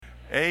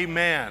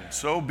Amen.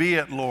 So be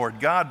it,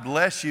 Lord. God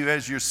bless you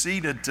as you're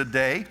seated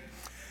today.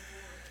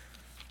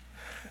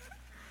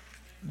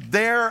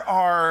 There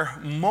are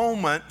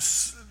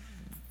moments,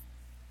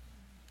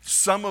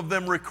 some of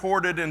them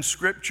recorded in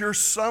Scripture,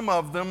 some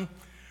of them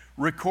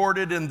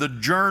recorded in the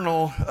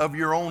journal of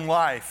your own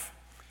life,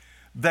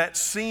 that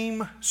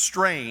seem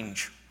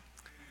strange.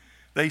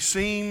 They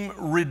seem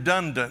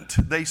redundant.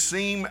 They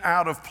seem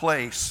out of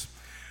place.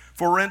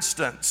 For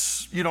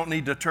instance, you don't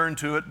need to turn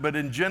to it, but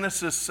in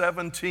Genesis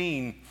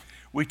 17,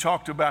 we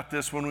talked about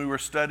this when we were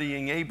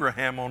studying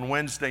Abraham on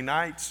Wednesday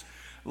nights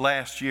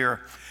last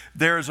year.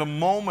 There's a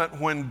moment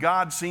when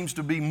God seems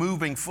to be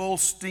moving full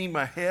steam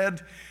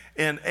ahead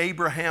in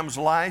Abraham's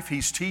life.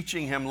 He's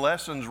teaching him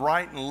lessons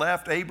right and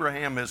left.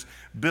 Abraham is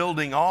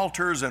building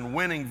altars and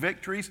winning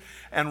victories.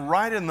 And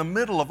right in the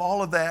middle of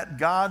all of that,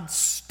 God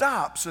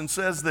stops and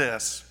says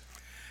this,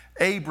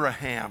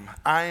 Abraham,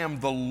 I am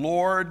the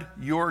Lord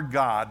your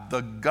God,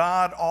 the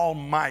God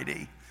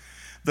Almighty,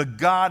 the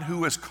God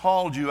who has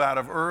called you out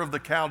of Ur of the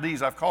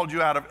Chaldees. I've called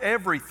you out of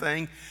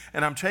everything,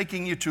 and I'm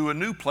taking you to a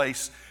new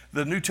place.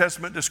 The New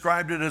Testament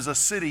described it as a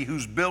city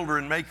whose builder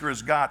and maker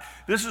is God.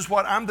 This is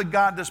what I'm the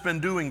God that's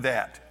been doing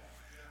that.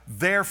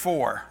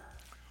 Therefore,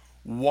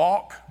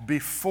 walk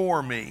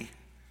before me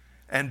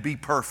and be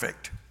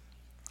perfect.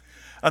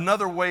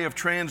 Another way of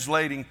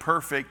translating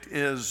perfect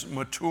is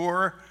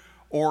mature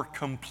or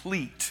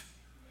complete.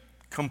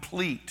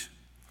 Complete.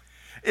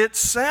 It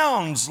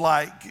sounds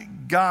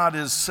like God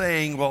is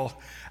saying,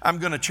 well, I'm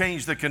going to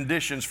change the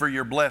conditions for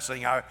your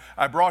blessing.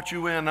 I brought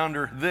you in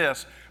under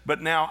this,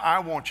 but now I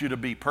want you to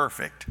be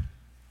perfect.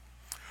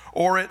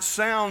 Or it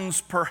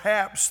sounds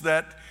perhaps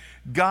that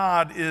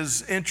God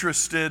is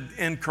interested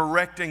in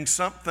correcting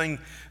something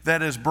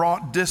that has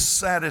brought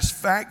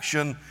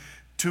dissatisfaction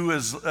to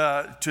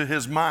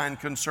his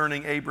mind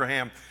concerning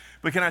Abraham.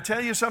 But can I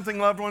tell you something,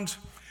 loved ones?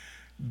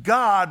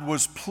 God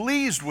was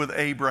pleased with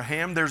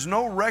Abraham. There's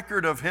no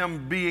record of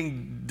him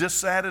being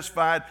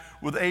dissatisfied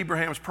with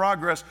Abraham's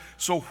progress.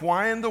 So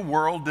why in the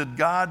world did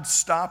God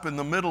stop in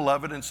the middle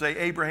of it and say,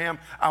 Abraham,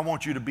 I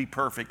want you to be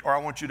perfect, or I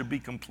want you to be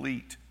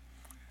complete?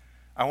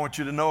 I want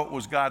you to know it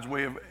was God's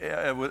way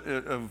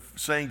of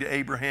saying to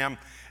Abraham,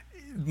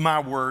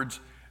 my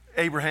words,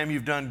 Abraham,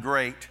 you've done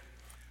great,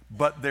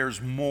 but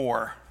there's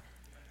more.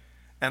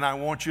 And I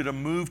want you to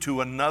move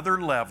to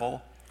another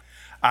level.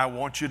 I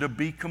want you to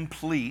be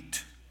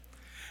complete.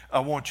 I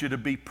want you to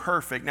be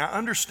perfect. Now,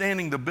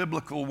 understanding the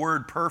biblical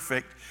word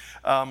perfect,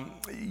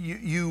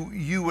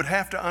 you would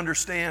have to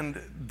understand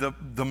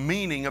the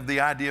meaning of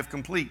the idea of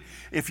complete.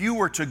 If you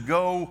were to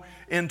go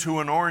into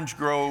an orange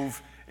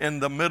grove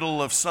in the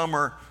middle of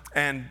summer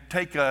and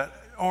take an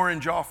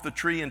orange off the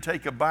tree and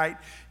take a bite,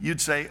 you'd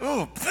say,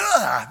 oh,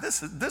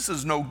 this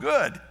is no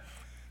good.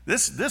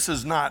 This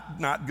is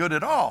not good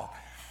at all.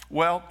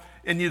 Well,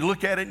 and you'd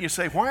look at it and you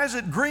say, why is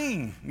it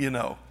green,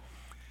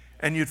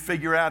 And you'd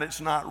figure out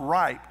it's not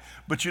ripe.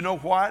 But you know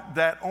what?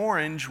 That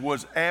orange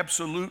was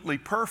absolutely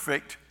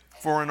perfect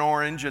for an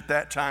orange at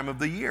that time of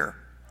the year.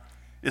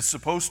 It's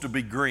supposed to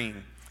be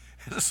green.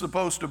 It's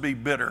supposed to be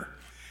bitter.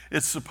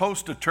 It's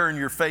supposed to turn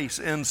your face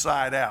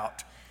inside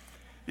out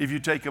if you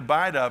take a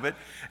bite of it.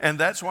 And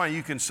that's why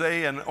you can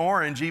say an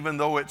orange, even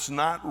though it's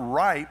not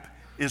ripe,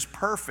 is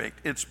perfect.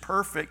 It's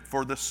perfect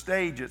for the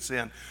stage it's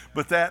in.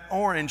 But that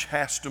orange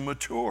has to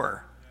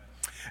mature.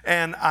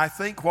 And I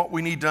think what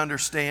we need to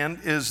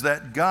understand is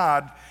that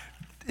God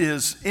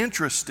is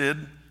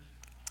interested,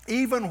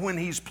 even when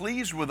He's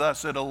pleased with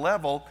us at a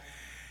level,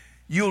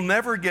 you'll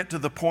never get to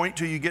the point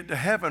till you get to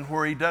heaven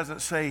where He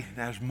doesn't say,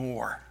 there's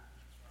more.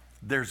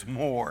 There's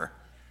more.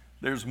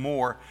 There's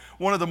more.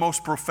 One of the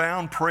most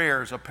profound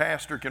prayers a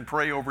pastor can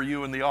pray over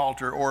you in the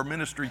altar, or a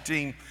ministry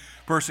team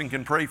person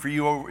can pray for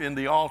you in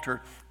the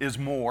altar, is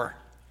more.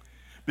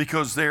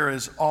 Because there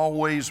is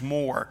always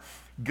more.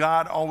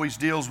 God always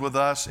deals with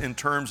us in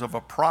terms of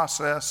a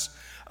process,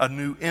 a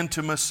new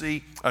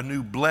intimacy, a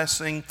new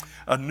blessing,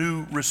 a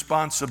new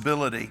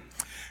responsibility.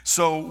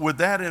 So with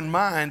that in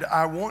mind,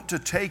 I want to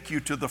take you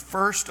to the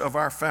first of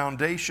our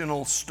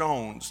foundational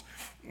stones.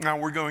 Now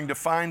we're going to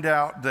find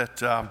out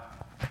that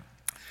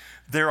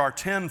there are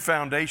 10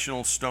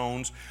 foundational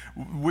stones.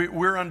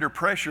 We're under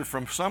pressure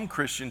from some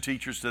Christian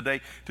teachers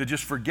today to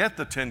just forget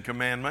the 10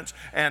 commandments,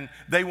 and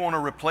they want to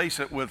replace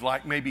it with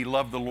like maybe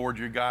love the Lord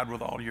your God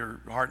with all your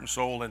heart and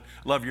soul and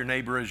love your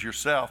neighbor as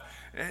yourself.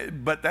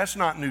 But that's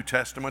not New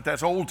Testament,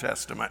 that's Old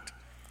Testament.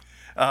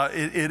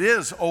 It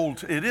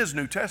is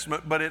New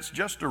Testament, but it's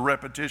just a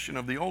repetition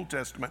of the Old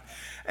Testament.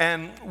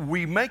 And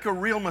we make a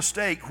real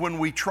mistake when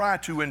we try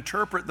to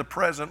interpret the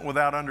present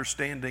without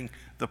understanding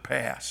the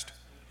past.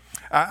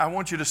 I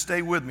want you to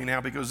stay with me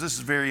now because this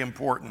is very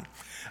important.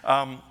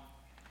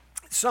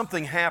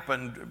 Something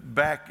happened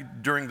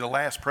back during the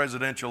last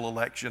presidential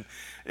election.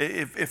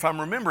 If I'm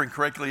remembering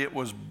correctly, it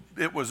was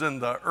in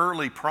the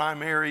early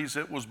primaries.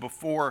 It was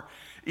before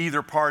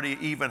either party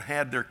even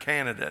had their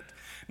candidate.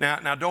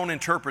 Now don't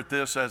interpret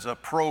this as a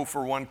pro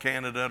for one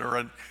candidate or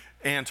an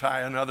anti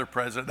another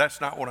president.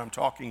 That's not what I'm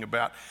talking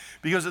about.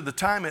 Because at the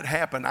time it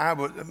happened,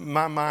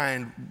 my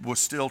mind was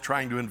still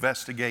trying to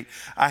investigate.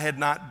 I had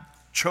not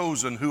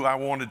chosen who I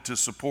wanted to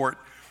support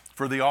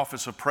for the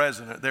office of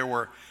president. There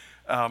were,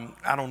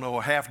 I don't know,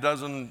 a half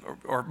dozen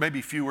or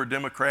maybe fewer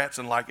Democrats,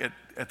 and like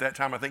at that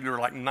time I think there were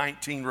like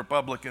 19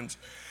 Republicans.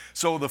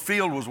 So the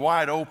field was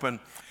wide open.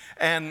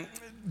 And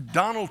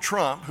Donald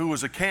Trump, who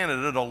was a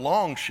candidate, a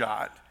long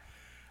shot,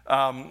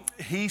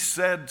 he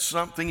said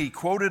something, he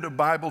quoted a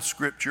Bible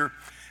scripture,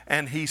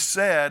 and he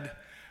said,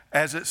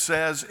 as it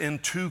says in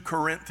 2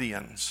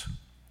 Corinthians.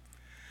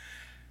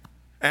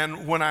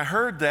 And when I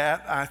heard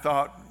that, I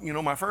thought,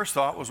 my first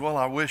thought was, well,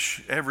 I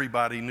wish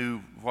everybody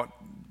knew what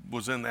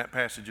was in that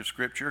passage of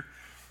scripture.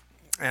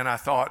 And I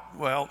thought,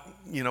 well,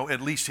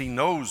 at least he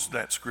knows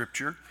that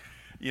scripture.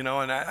 And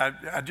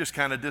I just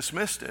kind of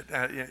dismissed it.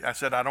 I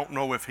said, I don't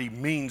know if he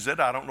means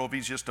it. I don't know if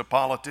he's just a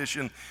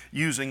politician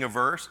using a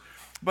verse.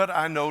 But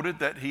I noted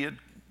that he had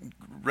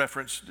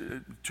referenced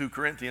 2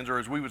 Corinthians, or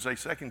as we would say,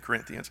 2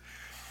 Corinthians.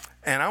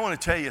 And I want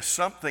to tell you,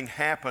 something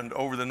happened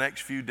over the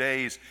next few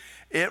days.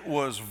 It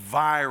was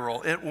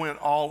viral. It went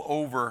all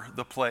over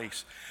the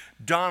place.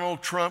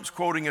 Donald Trump's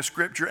quoting a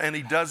scripture, and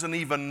he doesn't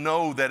even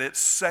know that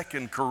it's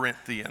 2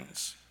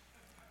 Corinthians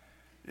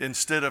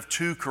instead of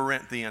 2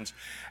 Corinthians.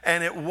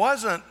 And it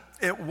wasn't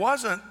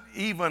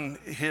even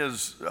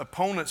his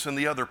opponents in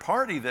the other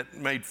party that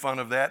made fun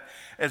of that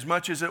as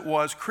much as it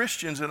was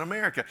Christians in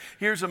America.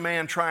 Here's a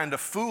man trying to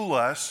fool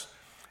us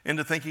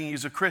into thinking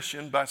he's a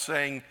Christian by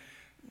saying,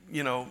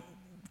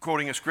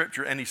 quoting a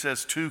scripture, and he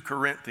says 2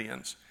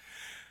 Corinthians.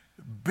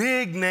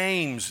 Big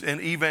names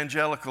in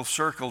evangelical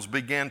circles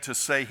began to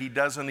say he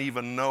doesn't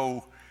even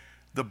know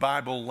the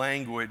Bible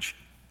language.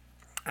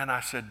 And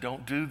I said,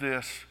 don't do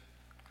this.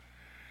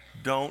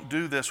 Don't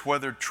do this.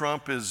 Whether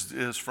Trump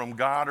is from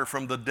God or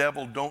from the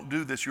devil, don't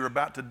do this. You're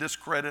about to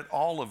discredit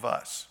all of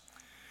us.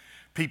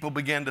 People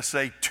began to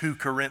say 2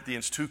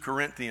 Corinthians, 2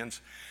 Corinthians.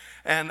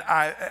 And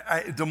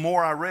the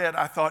more I read,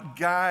 I thought,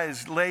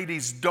 guys,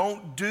 ladies,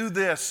 don't do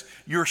this.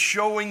 You're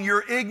showing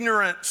your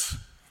ignorance.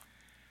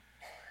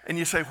 And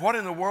you say, what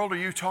in the world are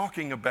you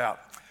talking about?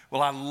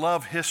 Well, I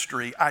love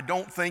history. I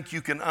don't think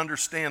you can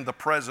understand the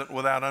present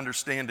without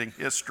understanding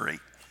history.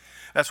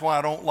 That's why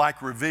I don't like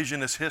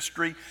revisionist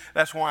history.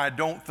 That's why I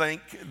don't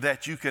think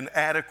that you can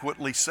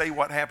adequately say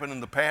what happened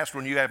in the past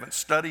when you haven't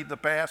studied the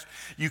past.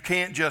 You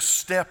can't just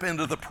step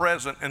into the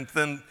present and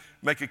then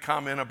make a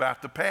comment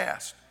about the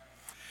past.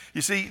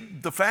 You see,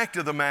 the fact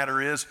of the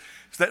matter is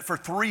that for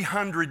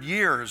 300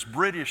 years,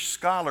 British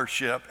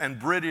scholarship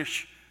and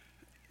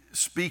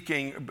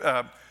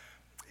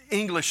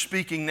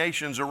English-speaking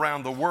nations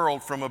around the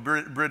world from a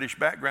British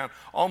background,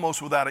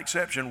 almost without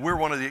exception, we're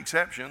one of the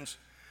exceptions,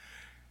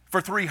 for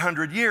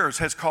 300 years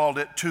has called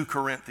it 2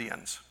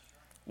 Corinthians.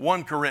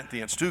 1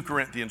 Corinthians, 2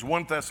 Corinthians,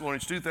 1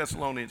 Thessalonians, 2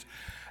 Thessalonians.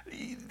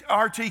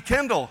 R.T.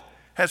 Kendall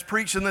has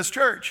preached in this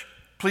church.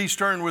 Please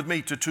turn with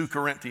me to 2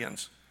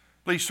 Corinthians.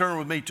 Please turn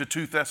with me to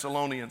 2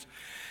 Thessalonians.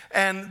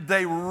 And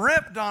they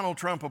ripped Donald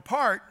Trump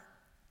apart.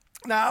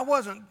 Now,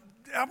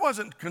 I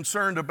wasn't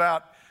concerned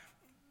about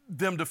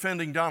them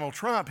defending Donald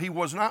Trump. He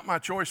was not my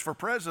choice for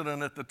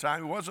president at the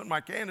time. He wasn't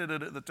my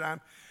candidate at the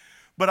time.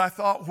 But I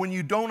thought, when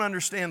you don't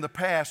understand the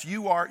past,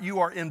 you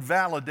are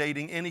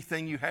invalidating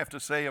anything you have to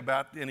say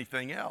about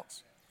anything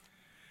else.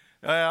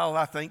 Well,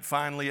 I think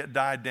finally it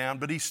died down,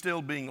 but he's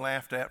still being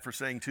laughed at for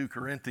saying 2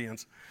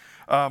 Corinthians.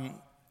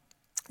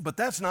 But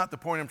that's not the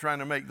point I'm trying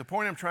to make. The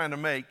point I'm trying to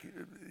make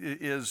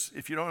is,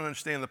 if you don't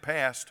understand the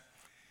past,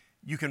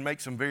 you can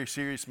make some very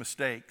serious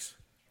mistakes.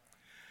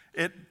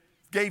 It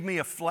gave me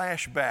a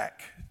flashback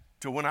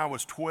to when I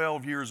was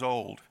 12 years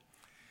old.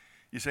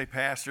 You say,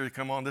 Pastor,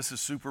 come on, this is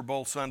Super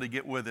Bowl Sunday,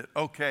 get with it.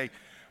 Okay,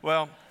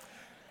 well,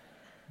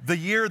 the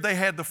year they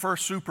had the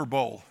first Super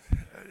Bowl,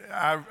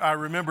 I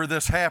remember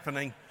this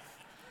happening.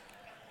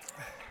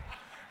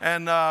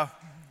 And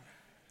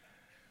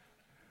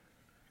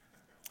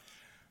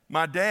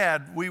my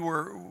dad, we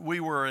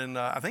were in,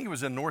 I think it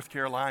was in North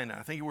Carolina.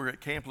 I think we were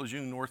at Camp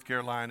Lejeune, North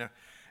Carolina,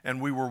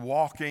 and we were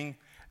walking,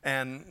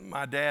 and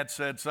my dad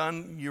said,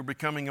 son, you're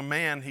becoming a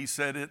man. He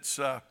said,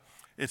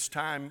 it's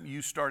time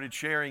you started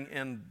sharing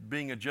and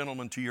being a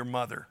gentleman to your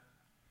mother.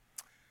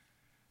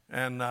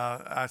 And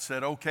I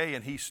said, okay.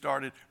 And he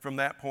started from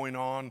that point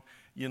on,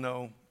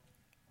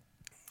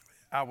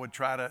 I would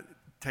try to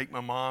take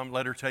my mom,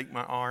 let her take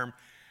my arm.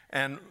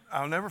 And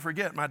I'll never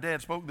forget, my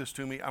dad spoke this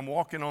to me. I'm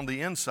walking on the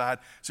inside.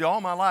 See,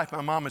 all my life,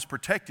 my mom has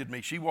protected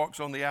me. She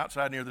walks on the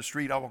outside near the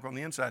street. I walk on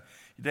the inside.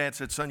 Your dad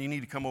said, son, you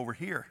need to come over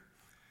here.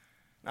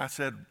 I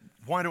said,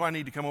 why do I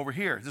need to come over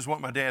here? This is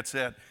what my dad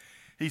said.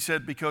 He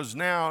said, because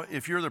now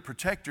if you're the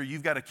protector,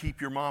 you've got to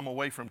keep your mom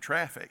away from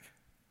traffic.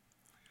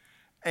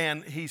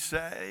 And he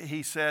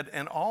said,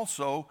 and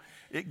also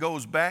it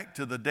goes back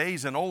to the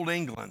days in Old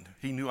England.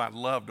 He knew I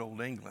loved Old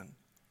England.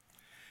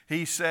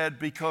 He said,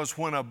 because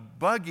when a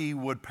buggy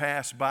would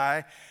pass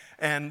by,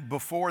 and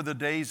before the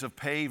days of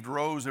paved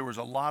roads, there was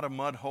a lot of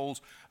mud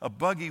holes, a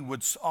buggy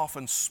would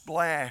often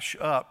splash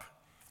up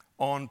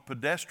on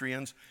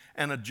pedestrians,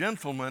 and a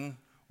gentleman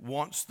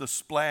wants the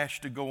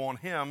splash to go on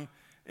him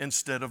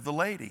instead of the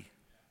lady.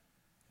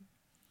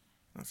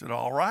 I said,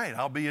 all right,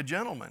 I'll be a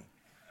gentleman.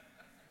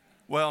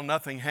 Well,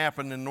 nothing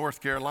happened in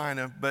North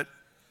Carolina, but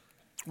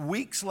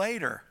weeks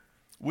later,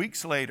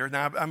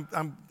 now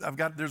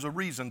there's a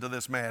reason to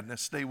this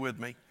madness, stay with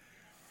me.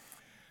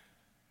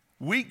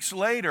 Weeks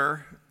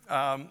later,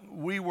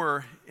 we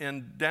were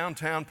in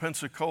downtown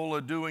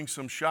Pensacola doing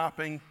some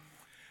shopping,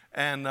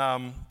 and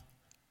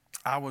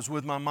I was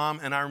with my mom,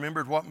 and I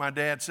remembered what my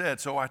dad said,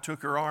 so I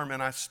took her arm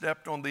and I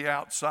stepped on the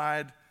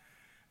outside,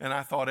 and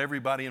I thought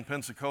everybody in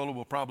Pensacola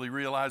will probably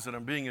realize that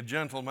I'm being a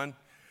gentleman.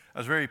 I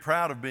was very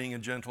proud of being a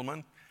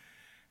gentleman,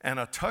 and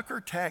a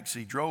Tucker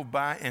taxi drove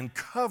by and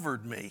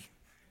covered me,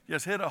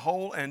 just hit a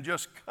hole and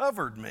just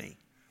covered me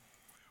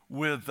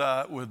with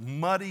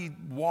muddy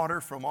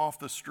water from off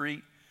the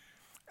street.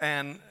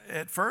 And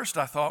at first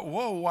I thought,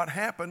 whoa, what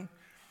happened?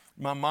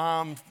 My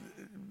mom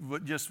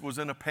just was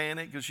in a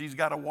panic because she's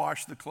got to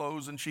wash the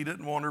clothes and she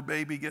didn't want her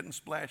baby getting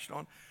splashed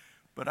on.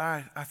 But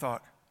I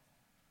thought,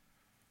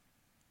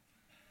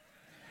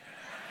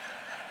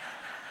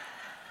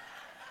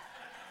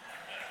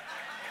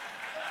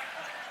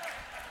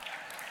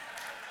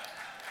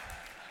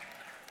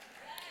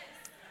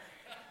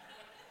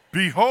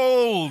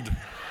 behold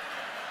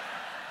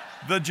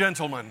the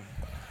gentleman.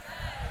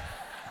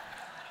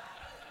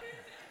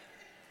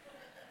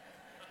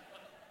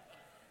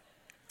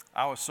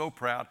 I was so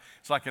proud.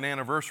 It's like an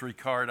anniversary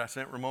card I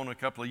sent Ramona a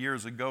couple of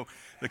years ago.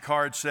 The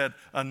card said,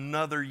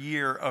 another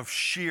year of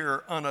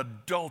sheer,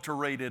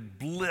 unadulterated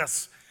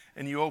bliss.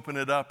 And you open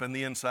it up and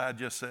the inside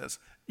just says,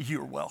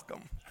 you're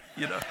welcome.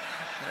 You know,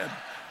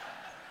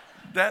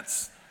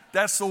 that's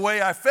the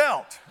way I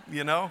felt,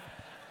 you know.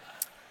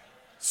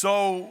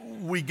 So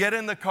we get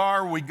in the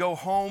car, we go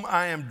home.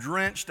 I am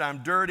drenched,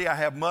 I'm dirty, I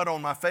have mud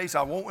on my face.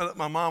 I won't let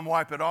my mom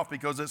wipe it off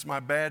because it's my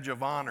badge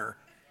of honor.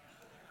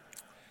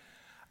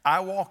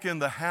 I walk in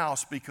the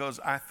house because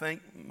I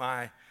think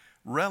my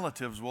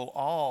relatives will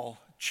all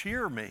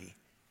cheer me.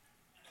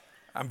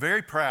 I'm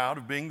very proud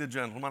of being the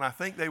gentleman. I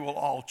think they will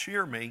all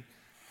cheer me.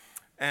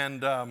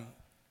 And I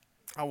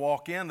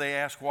walk in, they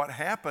ask what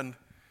happened,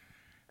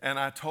 and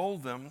I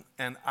told them,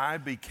 and I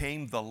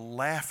became the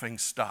laughing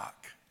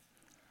stock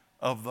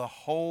of the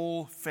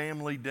whole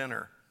family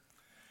dinner.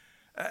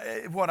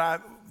 What I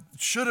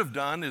should have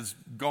done is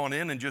gone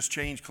in and just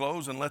changed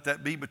clothes and let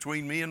that be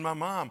between me and my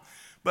mom.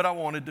 But I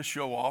wanted to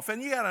show off.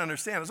 And you got to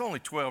understand, I was only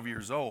 12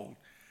 years old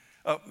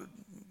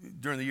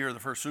during the year of the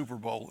first Super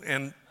Bowl.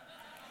 And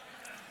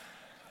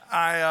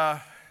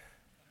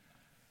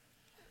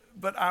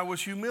but I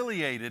was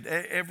humiliated.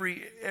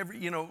 Every,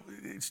 you know,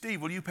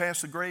 Steve, will you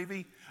pass the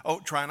gravy? Oh,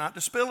 try not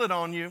to spill it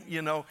on you.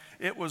 You know,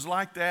 it was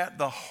like that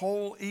the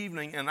whole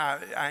evening. And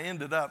I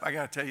ended up, I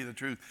got to tell you the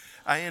truth,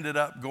 I ended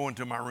up going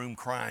to my room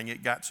crying.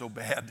 It got so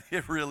bad.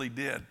 It really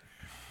did.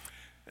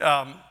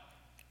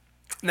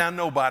 Now,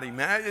 nobody,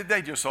 man,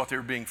 they just thought they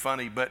were being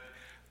funny, but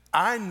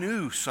I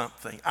knew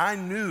something. I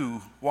knew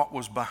what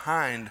was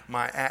behind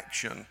my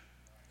action.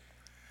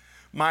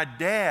 My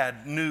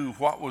dad knew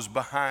what was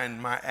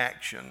behind my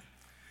action.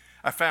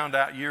 I found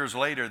out years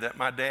later that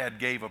my dad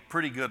gave a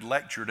pretty good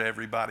lecture to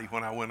everybody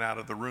when I went out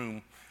of the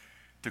room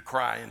to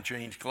cry and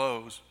change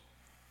clothes.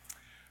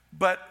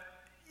 But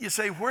you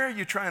say, where are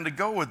you trying to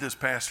go with this,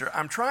 Pastor?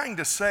 I'm trying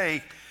to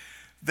say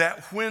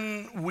that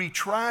when we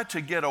try to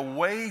get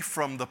away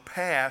from the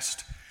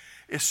past,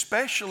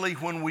 especially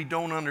when we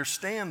don't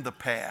understand the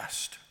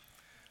past,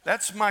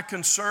 that's my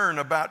concern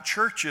about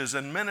churches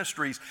and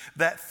ministries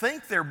that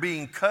think they're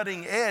being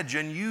cutting edge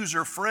and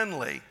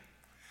user-friendly.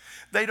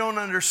 They don't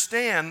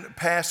understand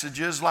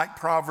passages like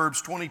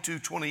Proverbs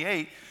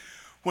 22:28,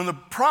 when the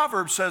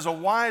proverb says a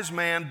wise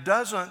man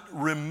doesn't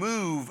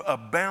remove a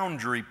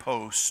boundary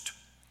post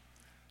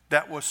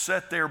that was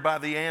set there by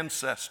the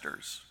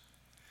ancestors.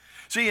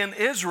 See, in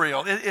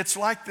Israel, it's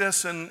like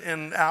this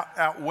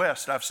out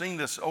west. I've seen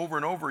this over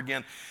and over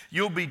again.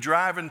 You'll be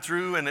driving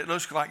through and it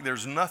looks like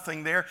there's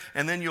nothing there,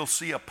 and then you'll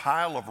see a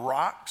pile of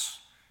rocks,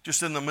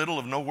 just in the middle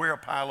of nowhere, a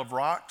pile of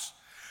rocks.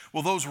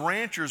 Well, those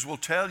ranchers will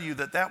tell you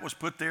that that was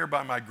put there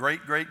by my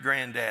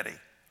great-great-granddaddy.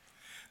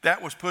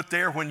 That was put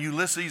there when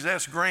Ulysses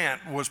S.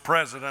 Grant was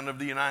president of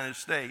the United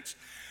States.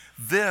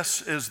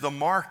 This is the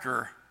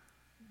marker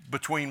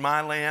between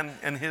my land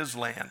and his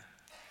land.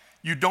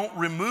 You don't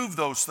remove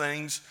those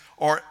things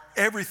or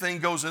everything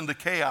goes into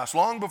chaos.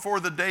 Long before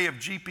the day of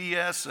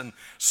GPS and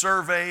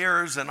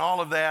surveyors and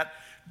all of that,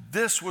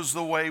 this was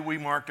the way we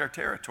marked our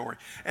territory.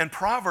 And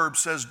Proverbs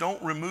says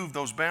don't remove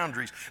those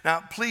boundaries.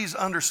 Now, please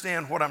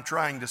understand what I'm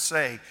trying to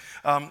say.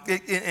 And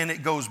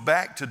it goes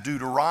back to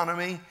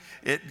Deuteronomy.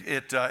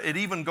 It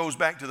even goes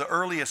back to the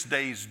earliest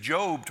days.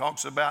 Job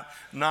talks about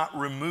not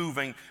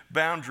removing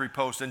boundary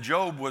posts. And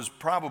Job was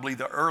probably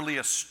the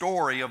earliest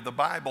story of the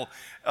Bible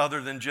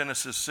other than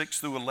Genesis 6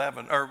 through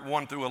 11, or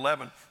 1 through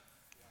 11.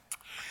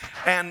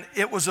 And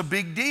it was a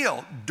big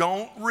deal.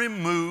 Don't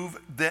remove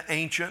the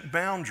ancient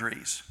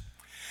boundaries.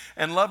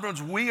 And loved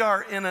ones, we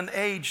are in an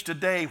age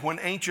today when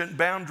ancient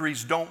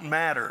boundaries don't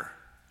matter.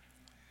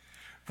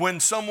 When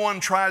someone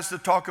tries to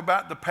talk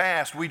about the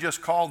past, we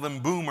just call them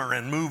boomer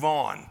and move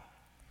on.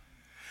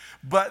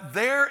 But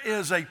there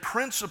is a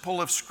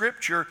principle of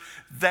Scripture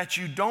that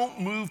you don't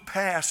move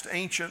past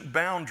ancient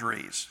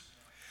boundaries.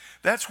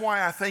 That's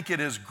why I think it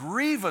is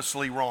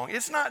grievously wrong.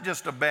 It's not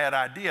just a bad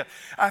idea.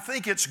 I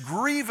think it's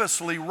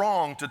grievously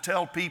wrong to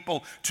tell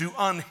people to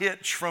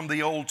unhitch from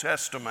the Old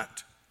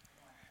Testament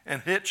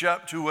and hitch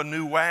up to a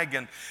new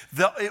wagon.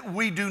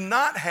 We do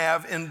not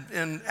have,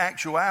 in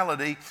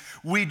actuality,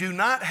 we do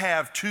not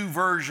have two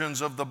versions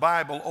of the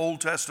Bible,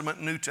 Old Testament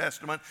and New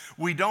Testament.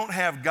 We don't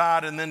have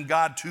God and then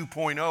God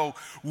 2.0.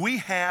 We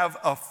have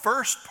a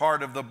first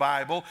part of the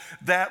Bible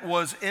that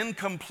was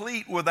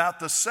incomplete without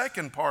the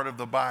second part of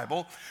the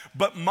Bible,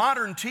 but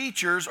modern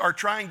teachers are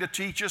trying to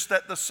teach us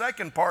that the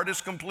second part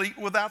is complete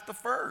without the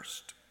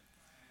first.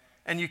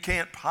 And you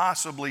can't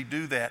possibly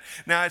do that.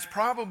 Now, it's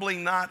probably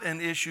not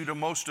an issue to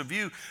most of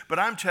you, but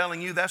I'm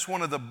telling you that's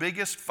one of the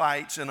biggest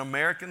fights in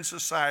American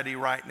society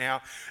right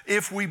now.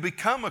 If we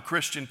become a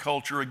Christian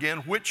culture again,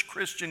 which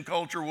Christian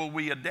culture will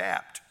we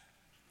adapt?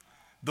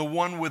 The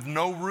one with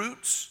no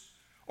roots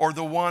or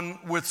the one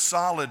with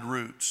solid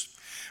roots?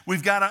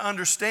 We've got to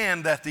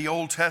understand that the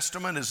Old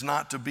Testament is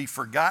not to be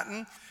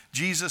forgotten.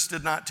 Jesus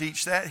did not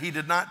teach that. He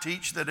did not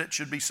teach that it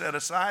should be set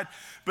aside.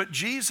 But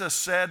Jesus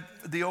said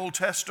the Old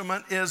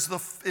Testament is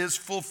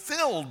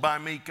fulfilled by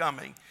me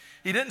coming.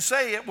 He didn't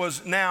say it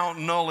was now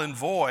null and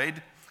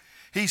void.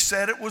 He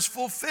said it was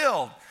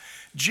fulfilled.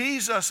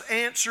 Jesus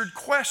answered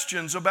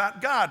questions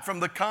about God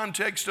from the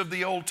context of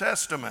the Old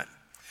Testament.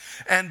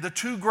 And the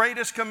two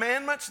greatest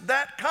commandments,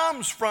 that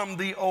comes from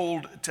the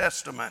Old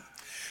Testament.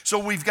 So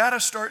we've got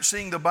to start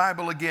seeing the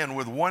Bible again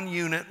with one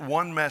unit,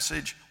 one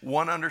message,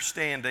 one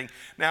understanding.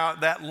 Now,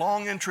 that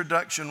long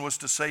introduction was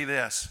to say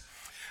this.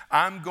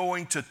 I'm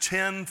going to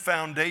 10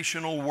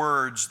 foundational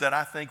words that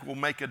I think will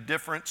make a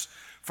difference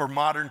for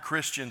modern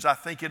Christians. I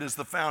think it is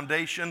the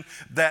foundation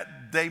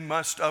that they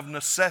must of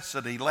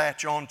necessity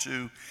latch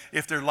onto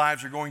if their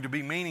lives are going to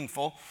be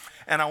meaningful.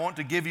 And I want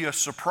to give you a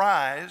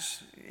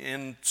surprise.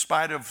 In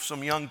spite of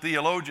some young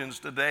theologians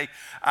today,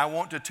 I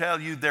want to tell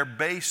you they're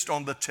based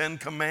on the 10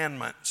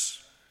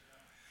 Commandments.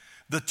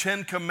 The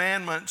 10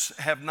 Commandments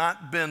have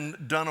not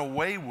been done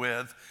away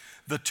with.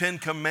 The 10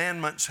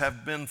 Commandments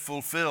have been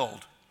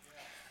fulfilled.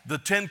 The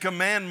 10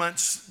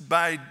 Commandments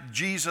by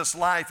Jesus'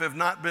 life have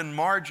not been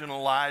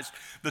marginalized.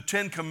 The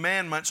 10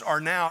 Commandments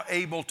are now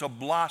able to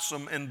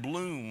blossom and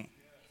bloom.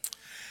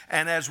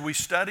 And as we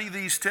study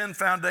these 10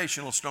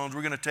 foundational stones,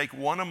 we're going to take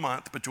one a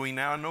month between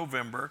now and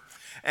November.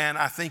 And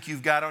I think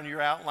you've got on your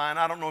outline,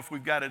 I don't know if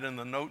we've got it in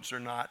the notes or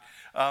not,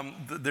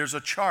 there's a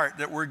chart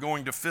that we're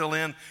going to fill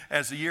in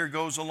as the year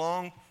goes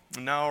along.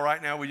 No,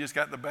 right now we just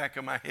got the back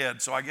of my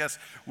head, so I guess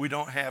we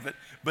don't have it.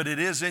 But it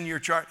is in your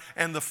chart.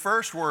 And the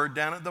first word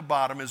down at the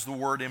bottom is the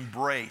word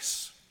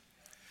embrace.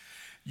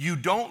 You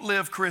don't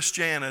live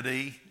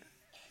Christianity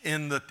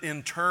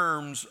in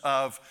terms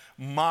of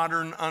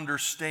modern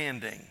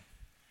understanding.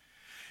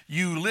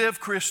 You live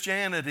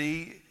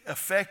Christianity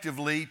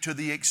effectively to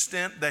the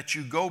extent that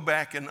you go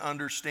back and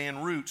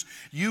understand roots.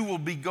 You will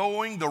be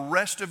going the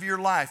rest of your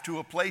life to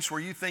a place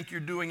where you think you're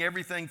doing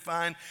everything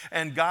fine,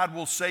 and God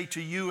will say to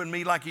you and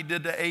me like He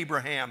did to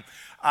Abraham,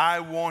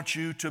 I want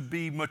you to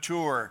be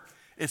mature.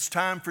 It's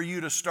time for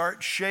you to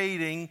start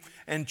shading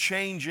and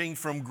changing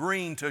from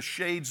green to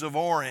shades of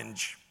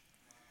orange.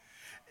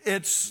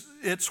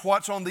 It's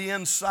what's on the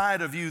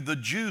inside of you, the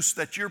juice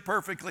that you're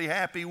perfectly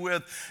happy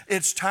with.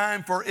 It's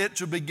time for it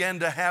to begin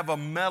to have a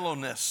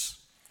mellowness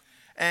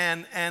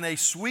and a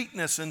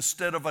sweetness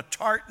instead of a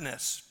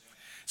tartness.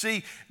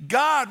 See,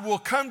 God will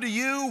come to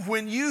you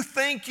when you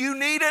think you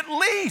need it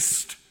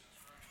least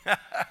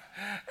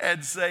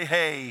and say,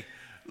 hey,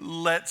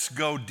 let's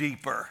go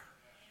deeper.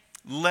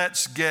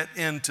 Let's get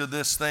into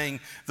this thing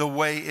the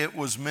way it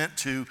was meant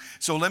to.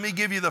 So let me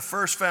give you the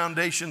first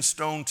foundation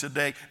stone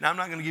today. Now, I'm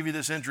not going to give you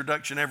this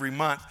introduction every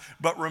month,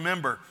 but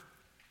remember,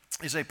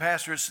 you say,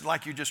 Pastor, it's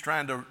like you're just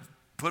trying to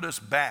put us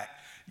back.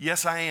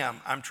 Yes, I am.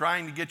 I'm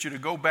trying to get you to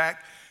go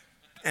back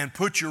and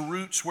put your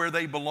roots where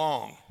they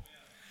belong.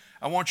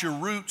 I want your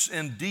roots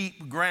in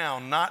deep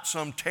ground, not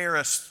some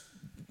terrace,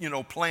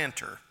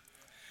 planter.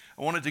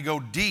 I want it to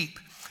go deep.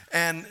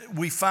 And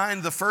we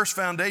find the first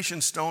foundation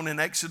stone in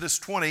Exodus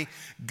 20.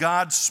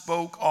 God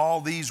spoke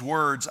all these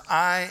words.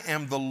 I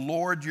am the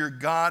Lord your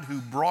God who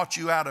brought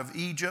you out of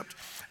Egypt,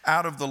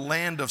 out of the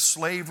land of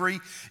slavery.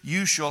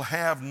 You shall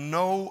have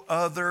no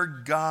other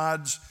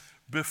gods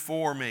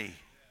before me.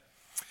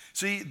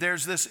 See,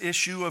 there's this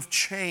issue of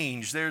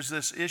change. There's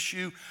this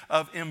issue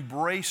of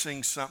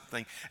embracing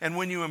something. And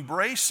when you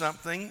embrace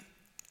something,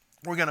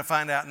 we're going to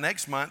find out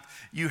next month,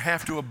 you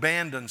have to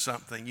abandon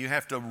something. You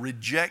have to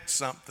reject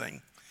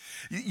something.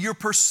 Your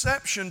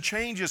perception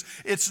changes.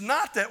 It's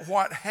not that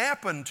what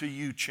happened to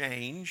you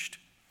changed.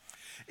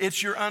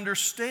 It's your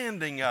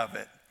understanding of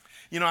it.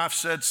 I've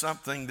said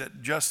something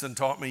that Justin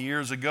taught me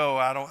years ago.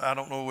 I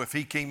don't know if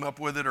he came up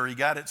with it or he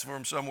got it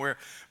from somewhere,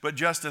 but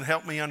Justin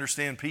helped me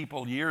understand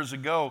people years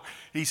ago.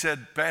 He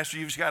said, Pastor,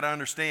 you've just got to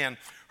understand,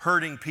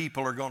 hurting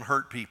people are going to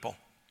hurt people.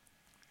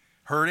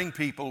 Hurting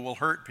people will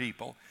hurt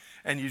people,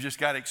 and you just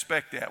got to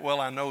expect that. Well,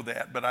 I know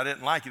that, but I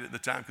didn't like it at the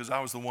time because I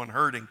was the one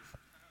hurting.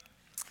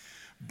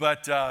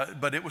 But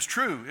it was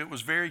true. It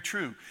was very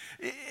true.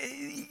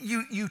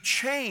 You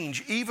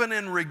change even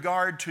in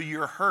regard to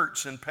your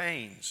hurts and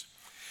pains.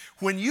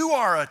 When you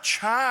are a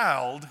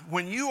child,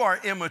 when you are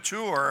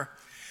immature,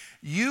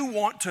 you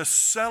want to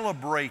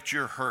celebrate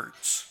your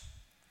hurts.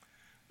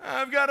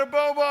 I've got a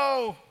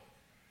bobo.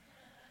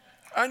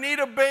 I need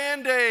a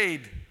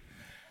Band-Aid.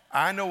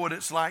 I know what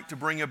it's like to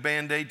bring a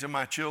Band-Aid to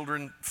my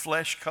children,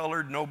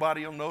 flesh-colored,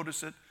 nobody will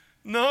notice it.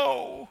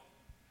 No,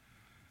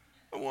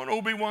 I want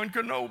Obi-Wan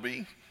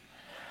Kenobi.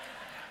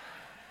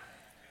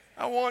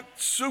 I want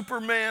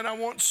Superman. I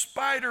want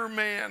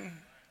Spider-Man.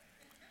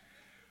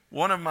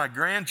 One of my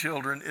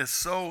grandchildren is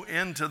so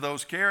into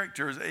those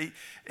characters,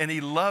 and he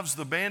loves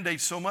the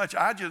Band-Aid so much.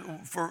 I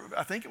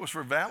think it was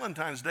for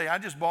Valentine's Day, I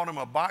just bought him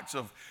a box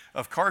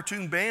of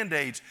cartoon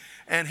Band-Aids,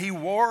 and he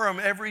wore them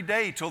every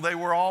day till they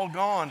were all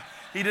gone.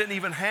 He didn't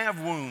even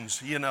have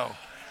wounds, you know.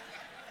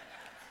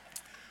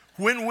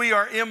 When we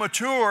are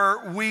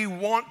immature, we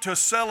want to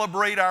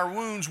celebrate our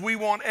wounds. We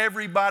want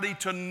everybody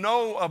to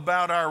know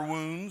about our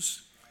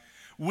wounds.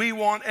 We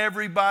want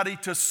everybody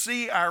to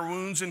see our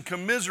wounds and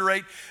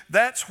commiserate.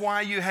 That's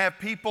why you have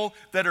people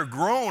that are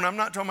grown. I'm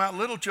not talking about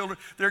little children.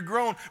 They're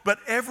grown. But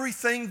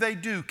everything they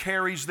do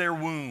carries their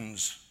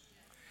wounds.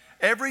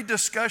 Every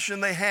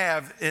discussion they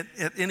have at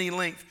any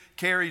length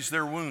carries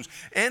their wounds.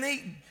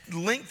 Any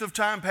length of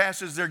time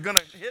passes, they're going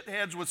to hit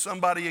heads with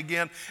somebody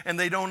again, and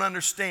they don't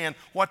understand.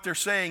 What they're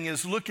saying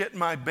is, look at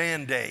my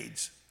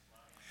Band-Aids.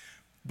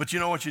 But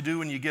you know what you do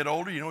when you get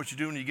older? You know what you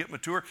do when you get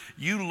mature?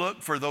 You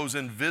look for those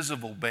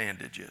invisible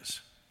bandages.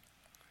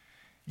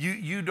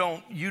 You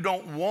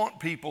don't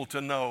want people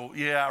to know,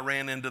 yeah, I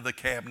ran into the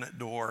cabinet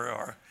door,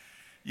 or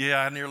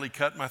yeah, I nearly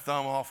cut my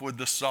thumb off with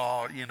the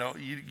saw. You know,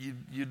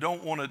 you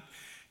don't want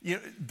to.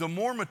 The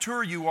more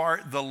mature you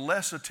are, the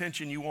less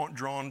attention you want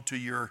drawn to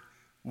your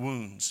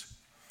wounds.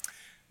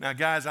 Now,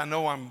 guys, I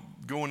know I'm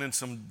going in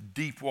some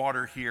deep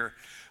water here,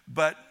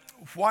 but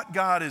what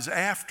God is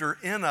after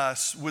in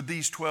us with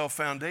these 12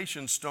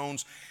 foundation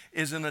stones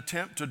is an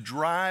attempt to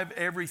drive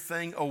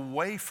everything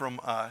away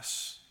from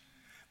us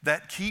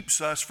that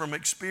keeps us from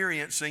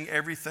experiencing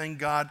everything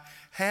God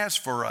has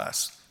for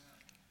us.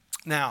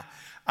 Now,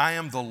 I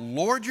am the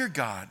Lord your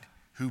God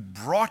who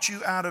brought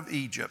you out of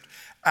Egypt,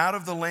 out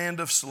of the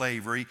land of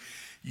slavery.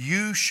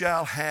 You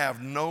shall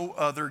have no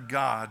other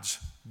gods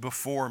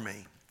before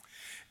me.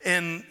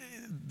 And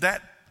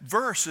that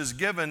verse is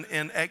given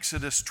in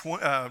Exodus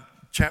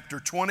chapter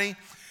 20,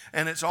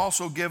 and it's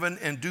also given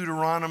in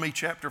Deuteronomy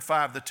chapter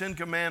 5. The Ten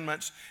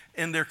Commandments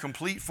in their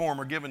complete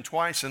form are given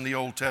twice in the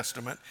Old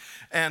Testament.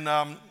 And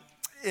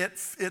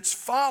it's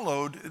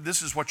followed,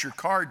 this is what your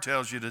card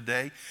tells you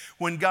today,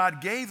 when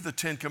God gave the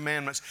Ten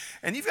Commandments.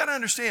 And you've got to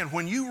understand,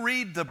 when you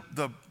read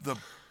the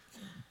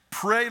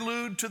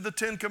prelude to the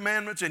Ten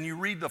Commandments and you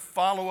read the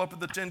follow-up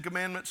of the Ten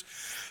Commandments,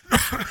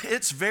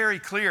 it's very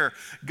clear.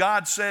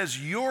 God says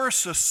your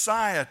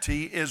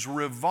society is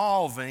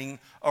revolving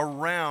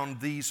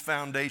around these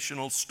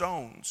foundational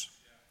stones.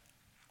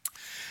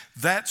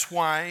 That's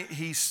why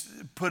he's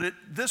put it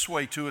this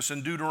way to us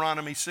in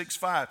Deuteronomy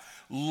 6:5.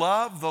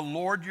 Love the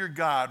Lord your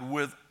God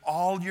with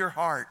all your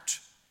heart,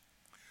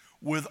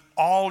 with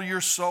all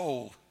your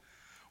soul,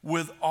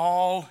 with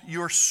all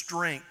your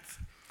strength.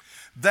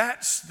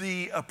 That's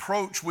the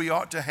approach we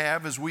ought to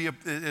have as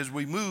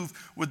we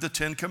move with the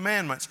Ten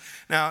Commandments.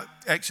 Now,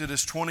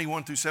 Exodus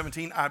 21 through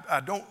 17,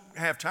 I don't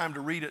have time to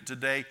read it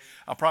today.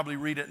 I'll probably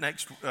read it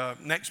next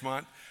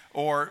month.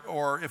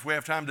 Or if we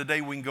have time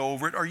today, we can go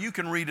over it. Or you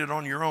can read it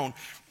on your own.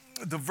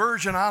 The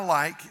version I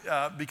like,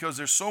 because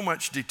there's so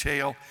much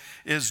detail,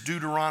 is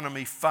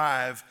Deuteronomy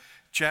 5,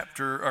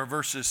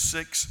 verses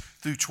 6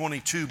 through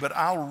 22. But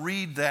I'll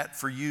read that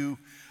for you,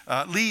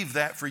 leave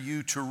that for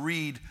you to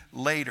read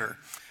later.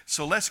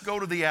 So let's go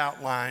to the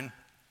outline.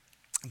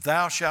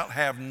 Thou shalt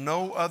have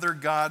no other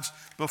gods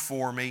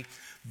before me.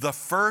 The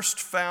first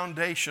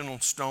foundational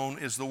stone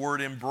is the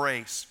word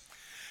embrace.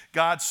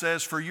 God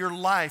says for your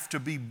life to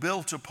be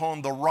built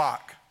upon the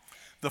rock,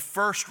 the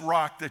first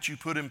rock that you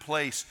put in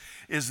place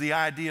is the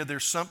idea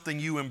there's something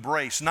you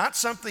embrace, not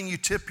something you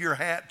tip your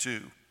hat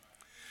to,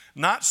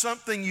 not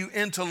something you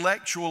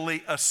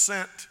intellectually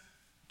assent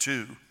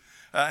to,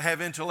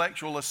 have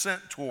intellectual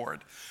assent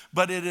toward,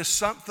 but it is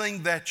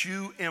something that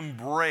you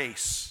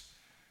embrace,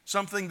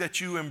 something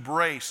that you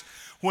embrace.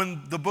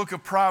 When the book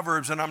of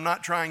Proverbs, and I'm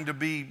not trying to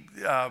be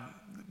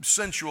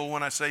sensual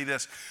when I say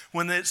this,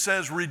 when it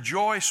says,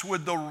 rejoice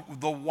with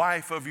the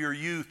wife of your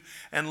youth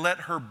and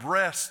let her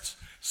breasts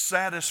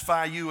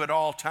satisfy you at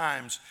all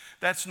times,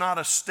 that's not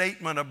a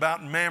statement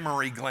about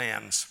mammary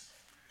glands.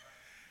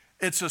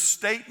 It's a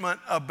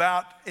statement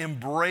about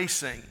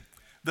embracing.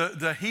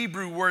 The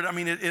Hebrew word,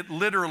 it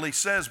literally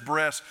says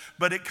breast,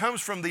 but it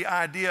comes from the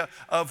idea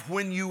of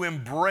when you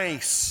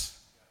embrace,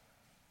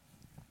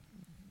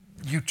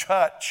 you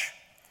touch.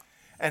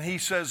 And he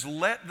says,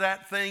 let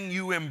that thing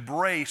you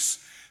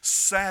embrace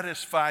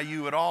satisfy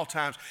you at all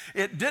times.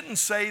 It didn't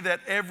say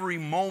that every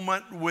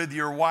moment with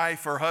your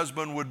wife or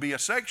husband would be a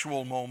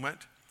sexual moment,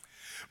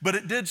 but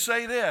it did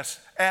say this: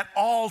 at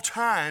all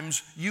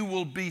times you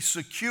will be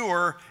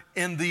secure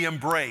in the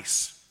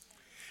embrace.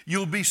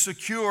 You'll be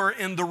secure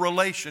in the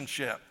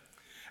relationship.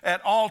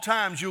 At all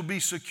times you'll be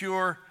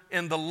secure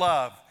in the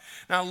love.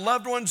 Now,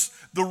 loved ones,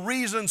 the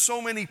reason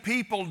so many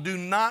people do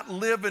not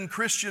live in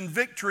Christian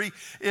victory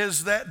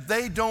is that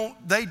they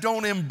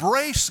don't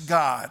embrace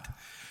God.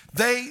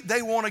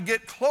 They want to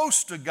get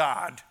close to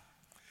God.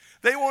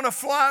 They want to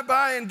fly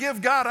by and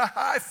give God a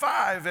high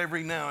five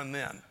every now and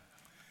then.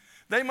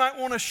 They might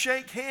want to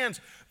shake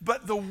hands,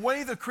 but the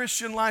way the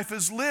Christian life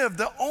is lived,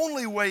 the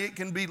only way it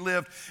can be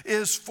lived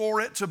is for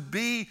it to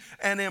be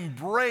an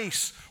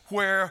embrace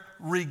where,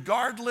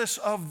 regardless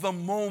of the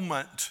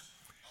moment,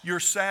 your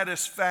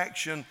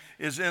satisfaction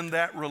is in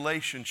that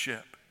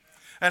relationship.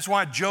 That's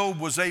why Job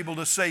was able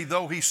to say,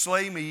 though he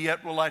slay me,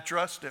 yet will I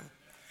trust him.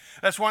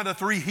 That's why the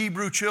 3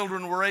 Hebrew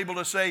children were able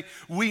to say,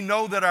 we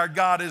know that our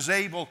God is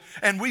able,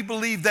 and we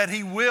believe that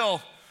he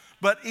will,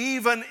 but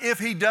even if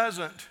he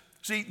doesn't.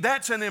 See,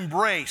 that's an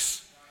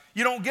embrace.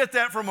 You don't get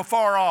that from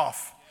afar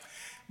off.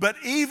 But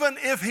even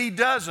if he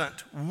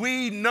doesn't,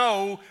 we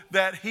know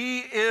that he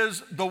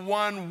is the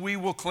one we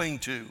will cling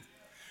to.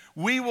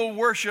 We will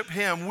worship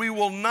him. We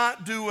will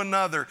not do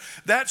another.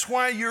 That's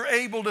why you're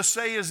able to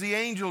say, as the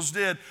angels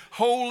did,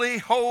 holy,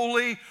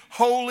 holy,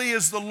 holy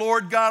is the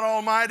Lord God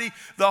Almighty.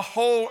 The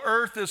whole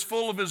earth is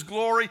full of his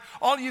glory.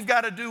 All you've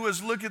got to do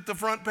is look at the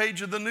front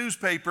page of the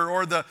newspaper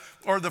or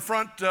the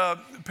front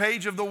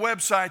page of the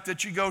website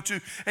that you go to,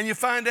 and you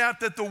find out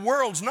that the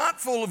world's not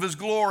full of his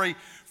glory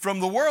from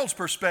the world's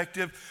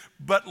perspective,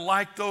 but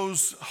like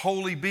those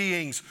holy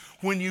beings,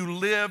 when you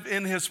live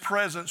in his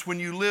presence, when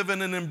you live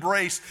in an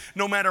embrace,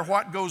 no matter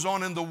what goes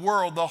on in the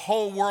world, the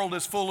whole world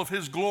is full of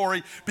his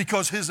glory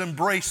because his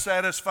embrace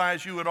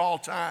satisfies you at all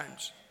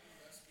times.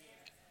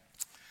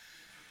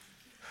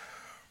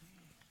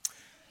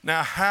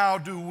 Now, how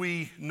do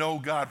we know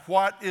God?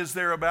 What is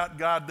there about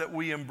God that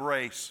we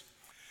embrace?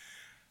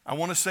 I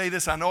want to say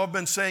this. I know I've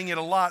been saying it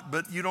a lot,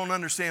 but you don't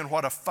understand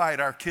what a fight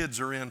our kids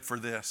are in for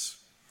this.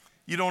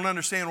 You don't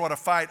understand what a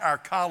fight our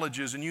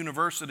colleges and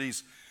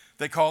universities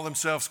that call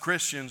themselves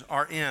Christians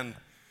are in.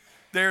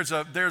 There's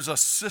a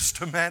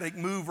systematic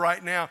move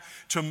right now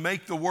to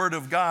make the Word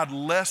of God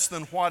less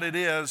than what it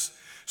is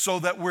so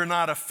that we're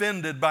not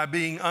offended by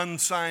being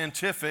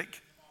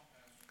unscientific.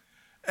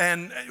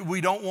 And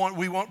we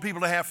want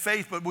people to have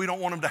faith, but we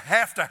don't want them to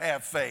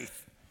have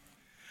faith.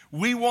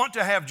 We want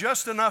to have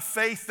just enough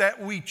faith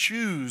that we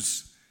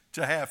choose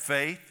to have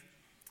faith.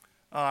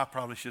 Oh, I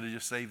probably should have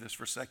just saved this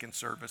for second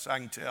service. I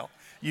can tell.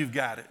 You've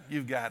got it.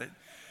 You've got it.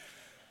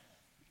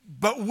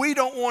 But we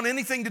don't want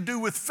anything to do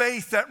with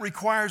faith that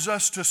requires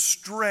us to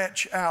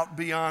stretch out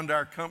beyond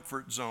our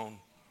comfort zone.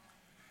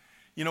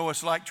 You know,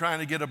 it's like trying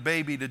to get a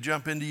baby to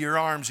jump into your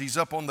arms. He's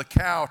up on the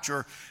couch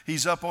or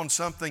he's up on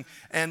something,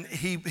 and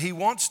he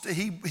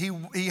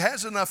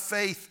has enough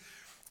faith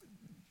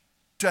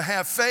to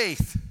have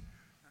faith.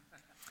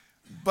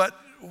 But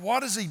what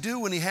does he do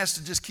when he has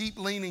to just keep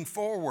leaning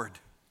forward?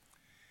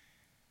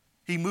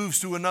 He moves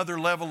to another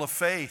level of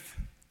faith.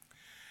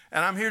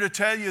 And I'm here to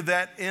tell you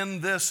that in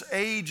this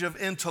age of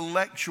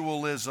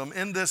intellectualism,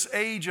 in this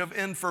age of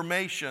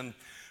information,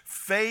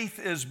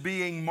 faith is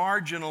being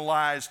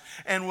marginalized.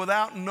 And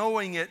without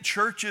knowing it,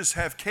 churches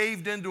have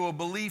caved into a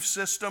belief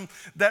system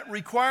that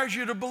requires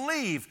you to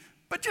believe,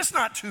 but just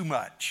not too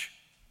much.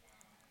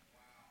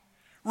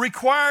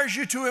 Requires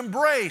you to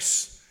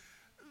embrace,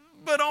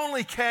 but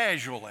only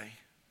casually.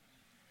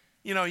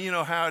 You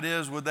know how it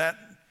is with that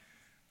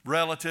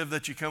relative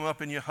that you come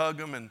up and you hug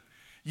them and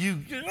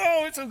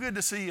oh, it's so good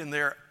to see you in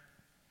there.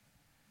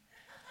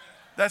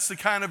 That's the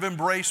kind of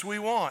embrace we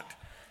want.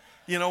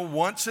 You know,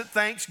 once at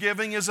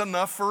Thanksgiving is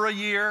enough for a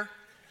year.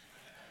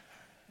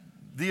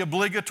 The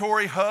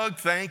obligatory hug,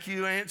 thank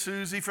you, Aunt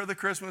Susie, for the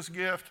Christmas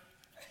gift.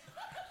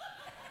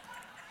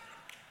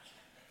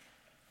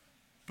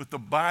 But the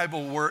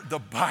Bible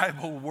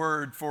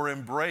word for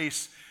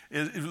embrace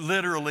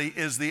literally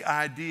is the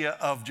idea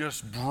of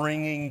just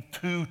bringing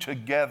two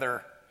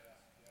together,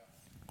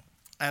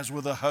 as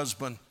with a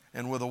husband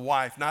and with a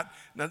wife, not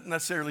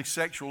necessarily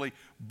sexually,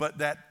 but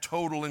that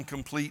total and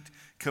complete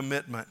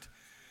commitment.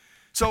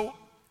 So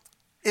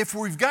if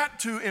we've got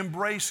to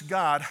embrace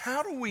God,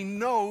 how do we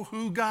know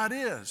who God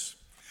is?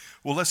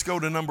 Well, let's go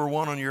to number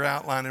 1 on your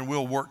outline, and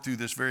we'll work through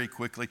this very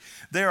quickly.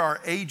 There are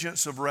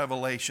agents of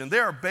revelation.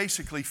 There are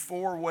basically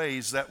 4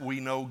 ways that we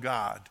know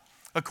God,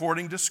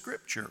 according to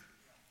Scripture.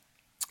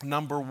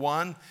 Number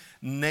 1,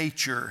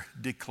 nature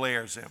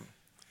declares him.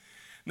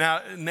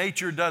 Now,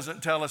 nature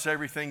doesn't tell us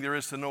everything there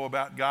is to know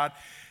about God.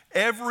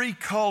 Every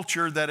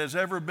culture that has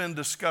ever been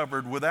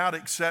discovered, without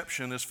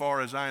exception, as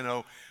far as I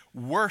know,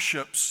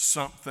 worships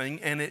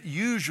something, and it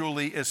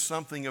usually is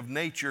something of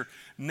nature.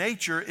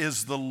 Nature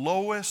is the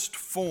lowest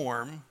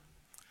form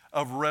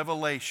of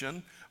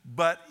revelation,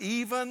 but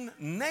even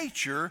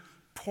nature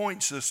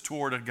points us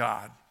toward a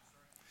God.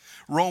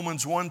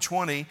 Romans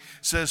 1:20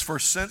 says, "For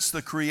since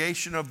the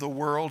creation of the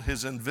world,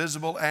 his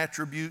invisible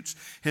attributes,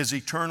 his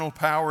eternal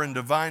power and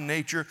divine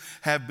nature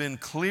have been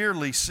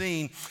clearly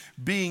seen,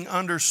 being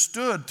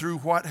understood through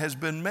what has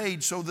been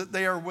made, so that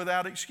they are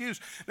without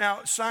excuse."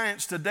 Now,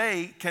 science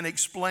today can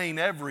explain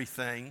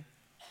everything,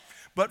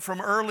 but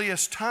from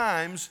earliest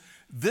times,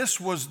 this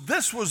was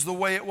the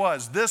way it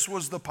was. This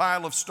was the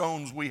pile of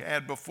stones we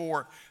had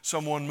before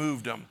someone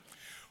moved them.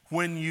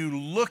 When you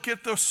look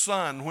at the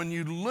sun, when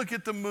you look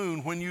at the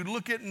moon, when you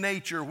look at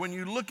nature, when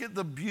you look at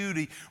the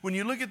beauty, when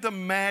you look at the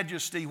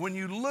majesty, when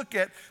you look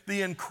at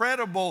the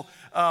incredible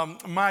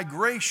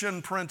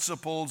migration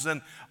principles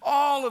and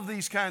all of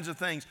these kinds of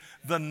things,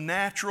 the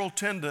natural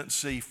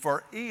tendency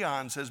for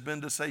eons has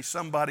been to say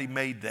somebody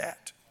made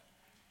that.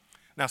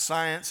 Now,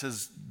 science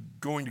is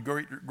going to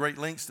great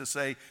lengths to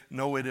say,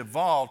 no, it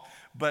evolved,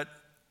 but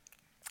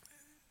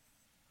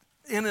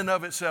in and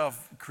of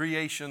itself,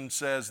 creation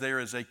says there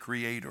is a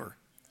creator.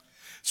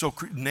 So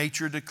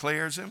nature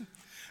declares him.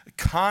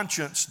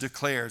 Conscience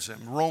declares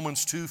him.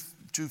 Romans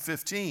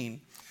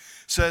 2:15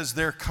 says,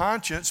 "Their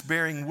conscience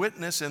bearing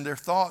witness and their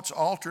thoughts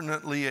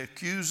alternately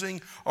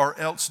accusing or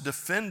else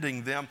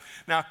defending them."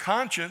 Now,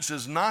 conscience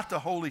is not the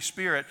Holy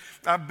Spirit.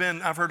 I've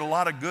heard a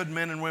lot of good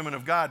men and women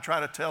of God try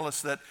to tell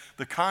us that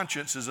the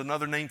conscience is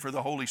another name for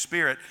the Holy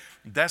Spirit.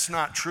 That's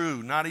not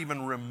true, not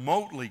even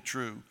remotely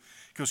true.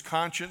 Because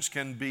conscience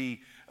can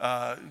be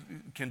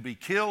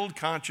killed,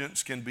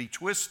 conscience can be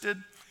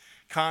twisted,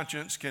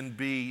 conscience can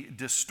be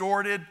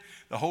distorted.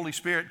 The Holy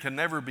Spirit can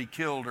never be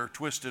killed or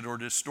twisted or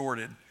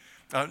distorted.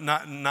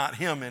 Not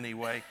him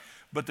anyway.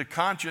 But the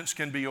conscience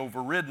can be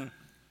overridden.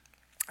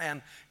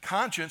 And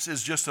conscience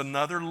is just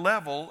another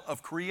level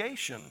of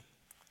creation.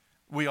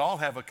 We all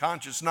have a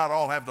conscience. Not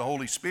all have the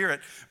Holy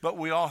Spirit, but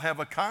we all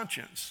have a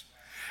conscience.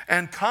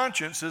 And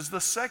conscience is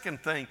the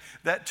second thing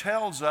that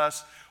tells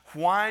us,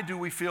 why do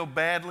we feel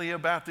badly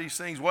about these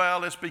things?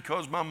 Well, it's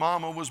because my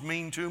mama was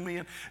mean to me.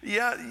 And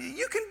yeah,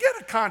 you can get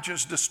a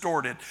conscience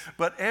distorted,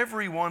 but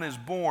everyone is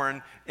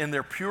born in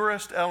their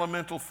purest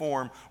elemental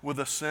form with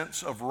a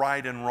sense of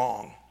right and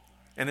wrong,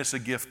 and it's a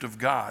gift of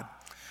God.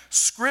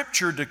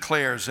 Scripture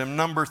declares him,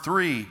 number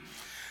 3,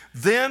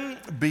 then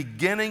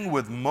beginning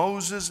with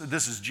Moses,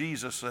 this is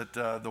Jesus at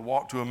the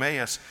walk to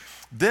Emmaus,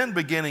 then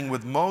beginning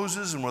with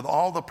Moses and with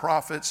all the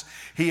prophets,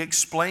 he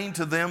explained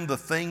to them the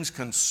things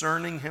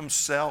concerning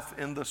himself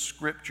in the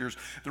Scriptures.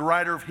 The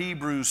writer of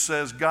Hebrews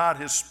says God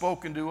has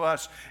spoken to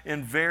us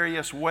in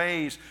various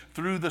ways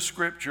through the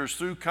Scriptures,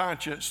 through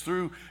conscience,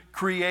 through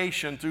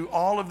creation, through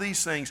all of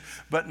these things.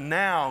 But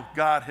now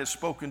God has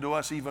spoken to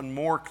us even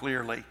more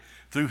clearly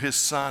through his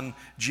Son,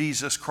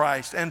 Jesus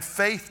Christ. And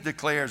faith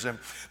declares him.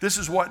 This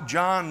is what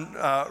John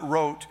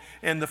wrote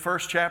in the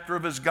first chapter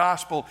of his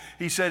gospel.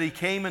 He said he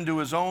came into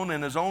his own,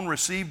 and his own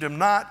received him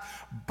not.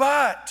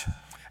 But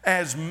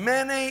as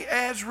many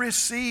as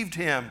received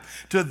him,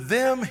 to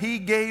them he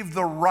gave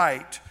the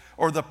right,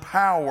 or the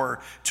power,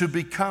 to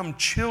become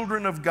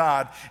children of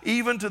God,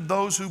 even to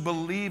those who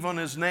believe on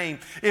his name.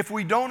 If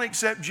we don't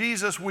accept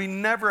Jesus, we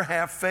never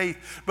have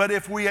faith. But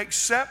if we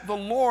accept the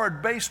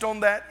Lord based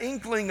on that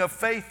inkling of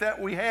faith that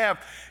we have,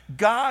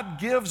 God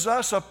gives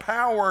us a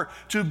power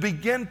to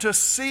begin to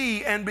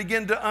see and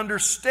begin to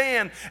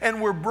understand,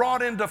 and we're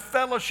brought into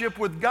fellowship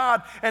with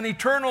God. And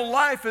eternal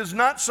life is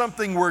not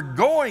something we're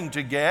going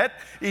to get.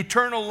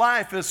 Eternal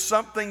life is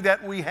something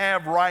that we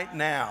have right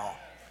now.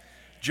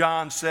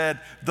 John said,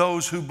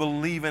 those who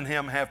believe in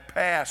him have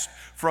passed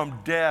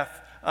from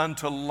death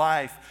unto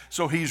life.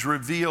 So he's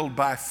revealed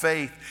by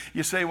faith.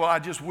 You say, well, I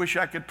just wish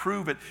I could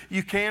prove it.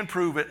 You can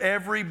prove it.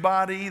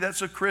 Everybody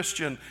that's a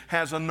Christian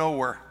has a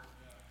knower.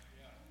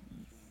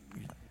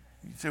 You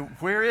say,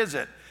 where is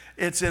it?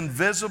 It's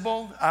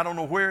invisible. I don't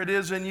know where it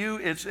is in you.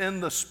 It's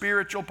in the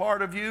spiritual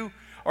part of you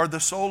or the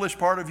soulish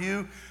part of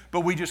you,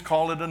 but we just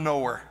call it a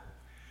knower.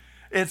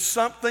 It's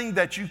something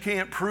that you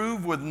can't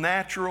prove with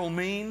natural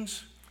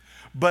means.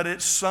 But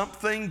it's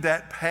something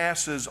that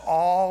passes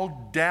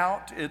all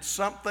doubt. It's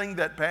something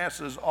that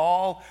passes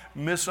all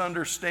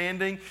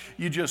misunderstanding.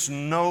 You just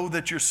know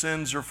that your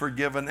sins are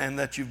forgiven and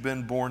that you've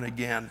been born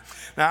again.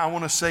 Now, I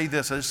want to say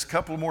this. There's a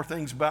couple more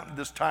things about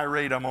this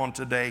tirade I'm on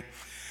today.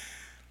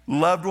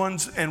 Loved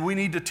ones, and we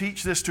need to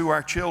teach this to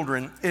our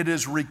children, it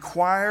is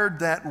required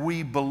that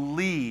we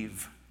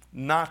believe,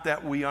 not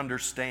that we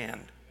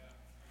understand.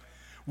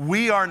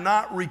 We are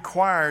not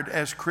required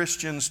as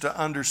Christians to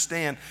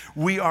understand.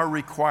 We are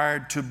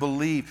required to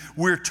believe.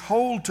 We're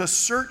told to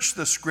search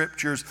the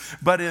Scriptures,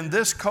 but in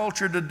this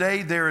culture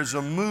today, there is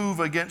a move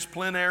against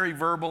plenary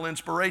verbal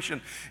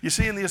inspiration. You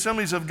see, in the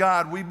Assemblies of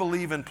God, we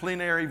believe in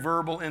plenary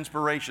verbal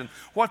inspiration.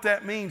 What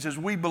that means is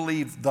we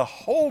believe the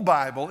whole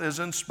Bible is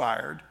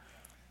inspired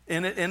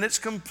in its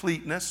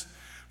completeness.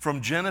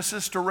 From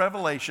Genesis to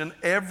Revelation,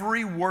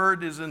 every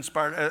word is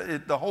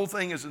inspired. The whole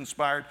thing is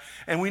inspired.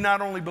 And we not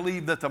only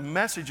believe that the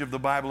message of the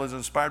Bible is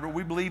inspired, but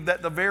we believe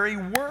that the very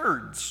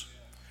words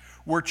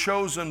were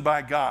chosen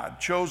by God,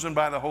 chosen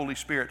by the Holy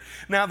Spirit.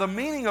 Now, the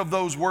meaning of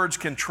those words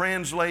can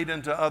translate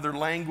into other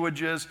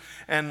languages,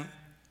 and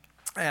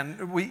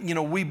And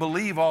we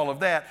believe all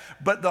of that.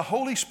 But the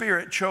Holy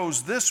Spirit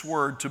chose this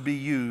word to be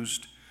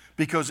used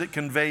because it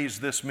conveys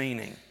this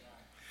meaning.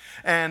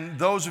 And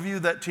those of you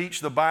that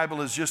teach the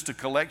Bible is just a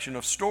collection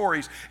of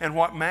stories, and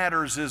what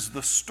matters is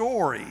the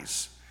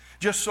stories.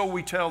 Just so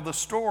we tell the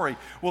story.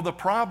 Well, the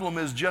problem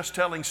is just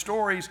telling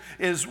stories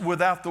is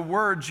without the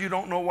words, you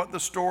don't know what the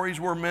stories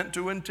were meant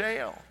to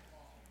entail.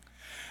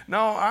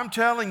 No, I'm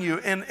telling you,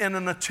 in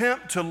an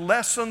attempt to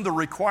lessen the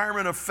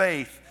requirement of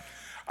faith,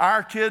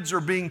 our kids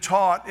are being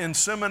taught in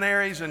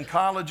seminaries and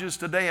colleges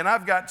today, and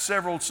I've got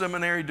several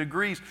seminary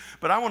degrees,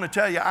 but I want to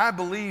tell you, I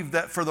believe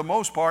that for the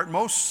most part,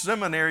 most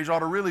seminaries ought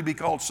to really be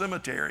called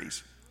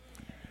cemeteries.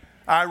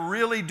 I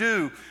really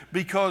do,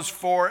 because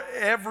for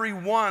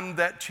everyone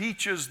that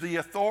teaches the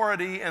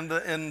authority and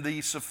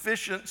the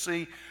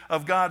sufficiency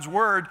of God's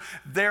Word,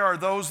 there are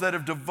those that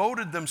have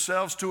devoted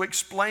themselves to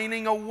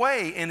explaining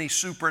away any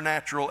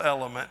supernatural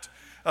element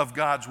of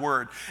God's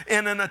Word.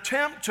 In an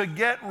attempt to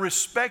get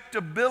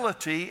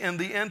respectability in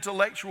the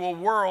intellectual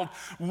world,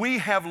 we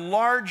have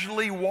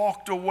largely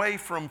walked away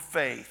from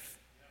faith.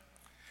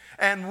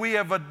 And we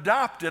have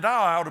adopted,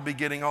 I ought to be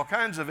getting all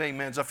kinds of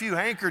amens, a few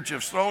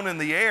handkerchiefs thrown in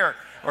the air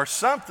or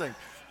something.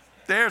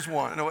 There's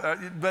one.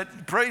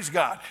 But praise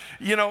God.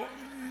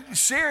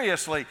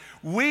 Seriously,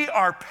 we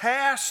are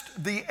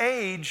past the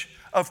age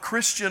of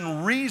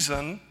Christian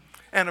reason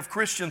and of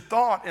Christian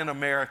thought in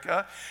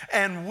America,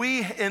 and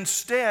we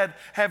instead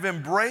have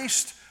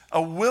embraced a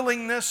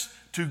willingness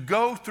to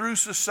go through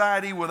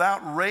society without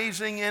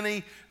raising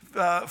any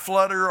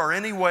flutter or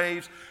any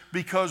waves,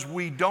 because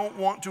we don't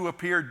want to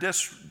appear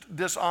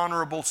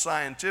dishonorable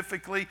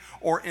scientifically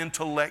or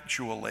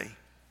intellectually.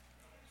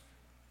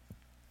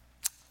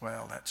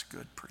 Well, that's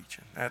good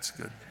preaching. That's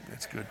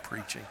good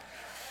preaching.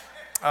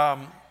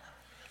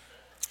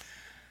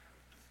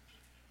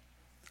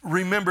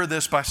 Remember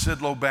this by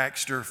Sidlow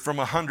Baxter from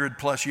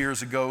 100+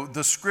 years ago.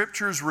 The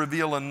Scriptures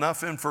reveal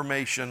enough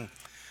information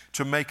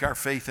to make our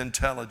faith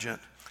intelligent.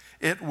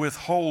 It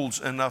withholds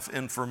enough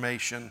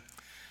information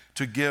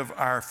to give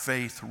our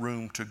faith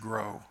room to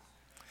grow.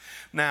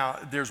 Now,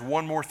 there's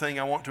one more thing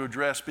I want to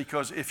address,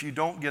 because if you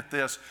don't get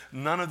this,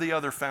 none of the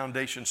other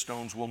foundation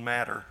stones will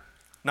matter,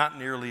 not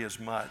nearly as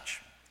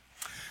much.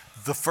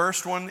 The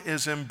first one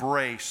is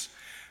embrace.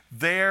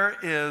 There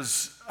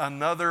is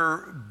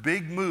another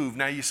big move.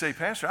 Now you say,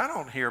 Pastor, I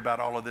don't hear about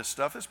all of this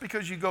stuff. It's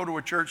because you go to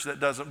a church that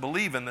doesn't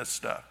believe in this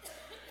stuff.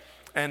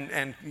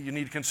 And you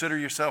need to consider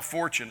yourself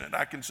fortunate.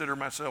 I consider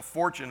myself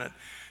fortunate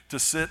to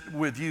sit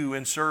with you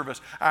in service.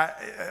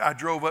 I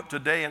drove up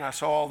today and I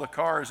saw all the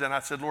cars, and I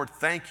said, Lord,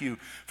 thank you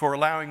for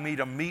allowing me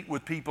to meet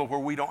with people where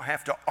we don't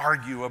have to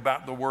argue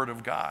about the Word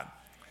of God.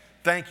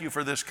 Thank you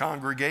for this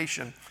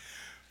congregation.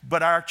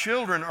 But our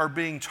children are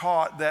being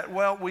taught that,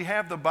 well, we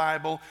have the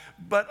Bible,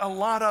 but a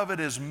lot of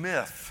it is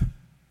myth.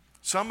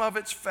 Some of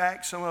it's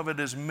fact, some of it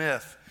is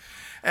myth.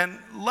 And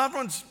loved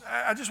ones,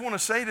 I just want to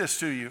say this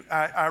to you.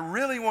 I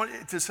really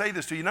want to say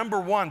this to you. Number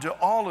one, to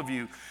all of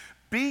you,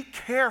 be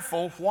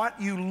careful what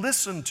you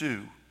listen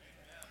to.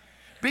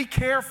 Be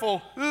careful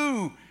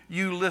who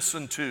you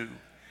listen to.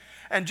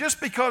 And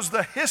just because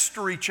the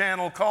History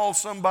Channel calls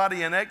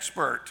somebody an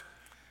expert,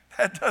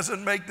 that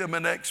doesn't make them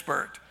an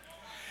expert.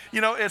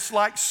 It's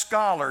like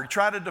scholar.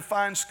 Try to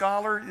define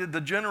scholar.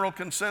 The general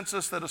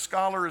consensus that a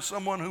scholar is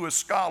someone who is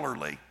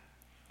scholarly.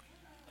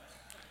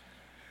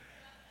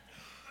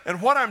 And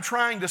what I'm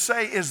trying to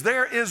say is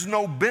there is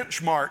no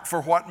benchmark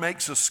for what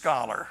makes a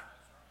scholar.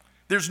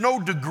 There's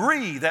no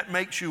degree that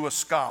makes you a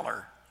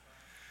scholar.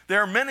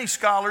 There are many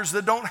scholars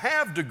that don't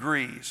have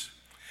degrees.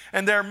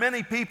 And there are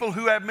many people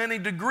who have many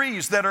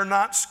degrees that are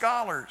not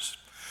scholars.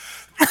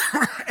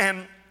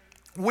 And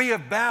we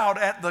have bowed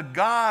at the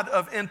God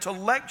of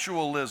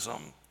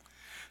intellectualism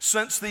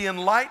since the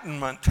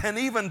Enlightenment, and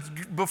even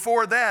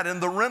before that in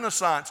the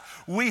Renaissance.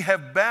 We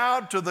have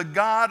bowed to the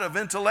God of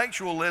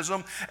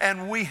intellectualism,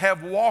 and we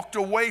have walked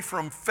away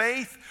from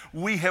faith.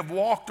 We have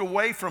walked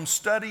away from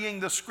studying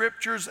the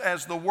Scriptures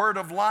as the Word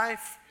of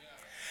life.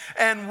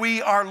 And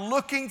we are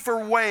looking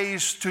for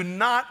ways to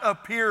not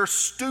appear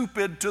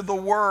stupid to the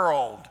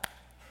world.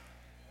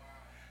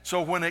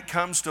 So when it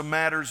comes to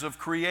matters of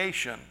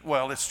creation,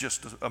 well, it's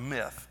just a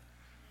myth.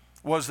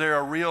 Was there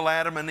a real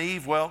Adam and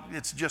Eve? Well,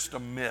 it's just a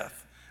myth.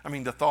 I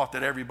mean, the thought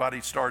that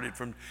everybody started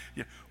from,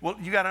 well,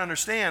 you got to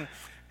understand,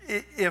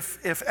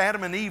 if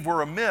Adam and Eve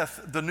were a myth,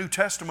 the New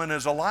Testament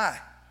is a lie.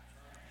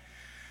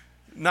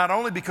 Not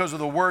only because of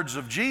the words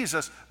of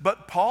Jesus,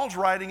 but Paul's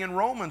writing in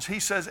Romans. He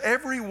says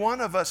every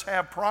one of us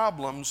have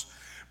problems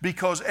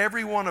because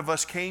every one of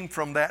us came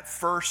from that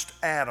first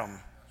Adam.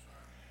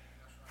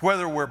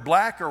 Whether we're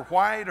black or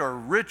white or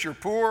rich or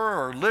poor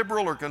or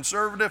liberal or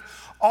conservative,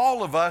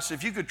 all of us,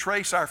 if you could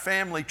trace our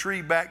family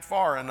tree back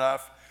far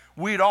enough,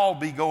 we'd all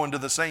be going to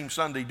the same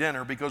Sunday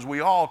dinner, because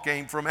we all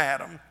came from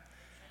Adam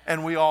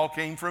and we all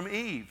came from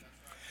Eve.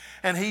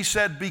 And he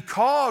said,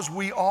 because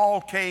we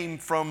all came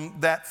from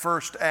that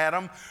first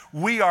Adam,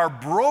 we are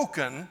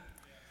broken,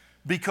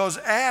 because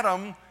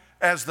Adam,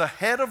 as the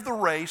head of the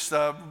race,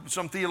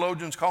 some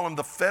theologians call him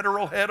the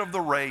federal head of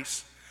the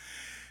race,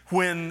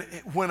 When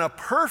a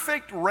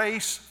perfect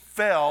race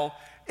fell,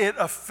 it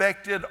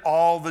affected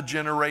all the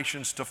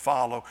generations to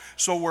follow.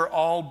 So we're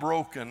all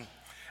broken.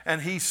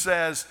 And he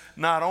says,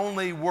 not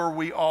only were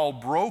we all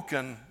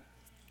broken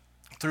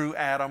through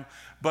Adam,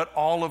 but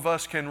all of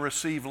us can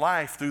receive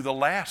life through the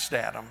last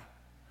Adam,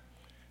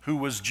 who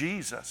was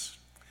Jesus.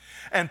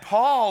 And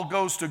Paul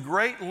goes to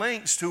great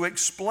lengths to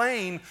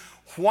explain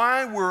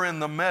why we're in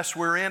the mess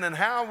we're in and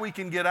how we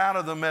can get out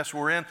of the mess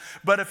we're in.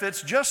 But if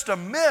it's just a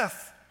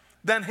myth,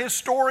 then his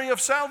story of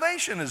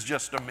salvation is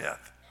just a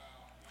myth.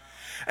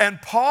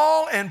 And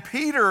Paul and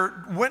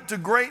Peter went to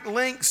great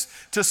lengths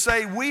to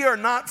say we are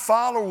not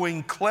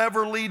following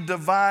cleverly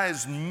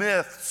devised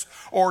myths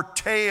or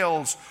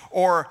tales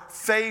or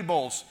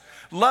fables.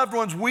 Loved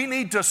ones, we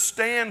need to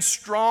stand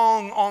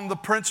strong on the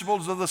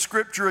principles of the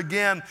Scripture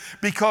again,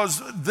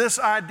 because this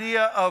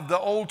idea of the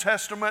Old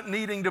Testament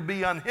needing to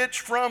be unhitched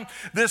from,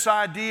 this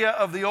idea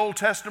of the Old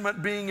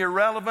Testament being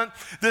irrelevant,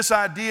 this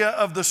idea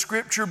of the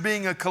Scripture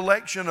being a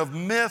collection of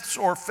myths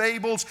or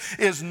fables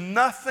is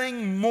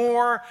nothing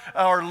more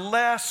or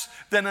less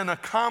than an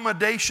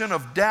accommodation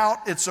of doubt.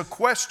 It's a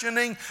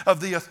questioning of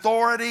the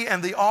authority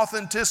and the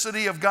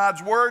authenticity of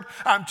God's Word.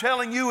 I'm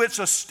telling you, it's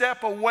a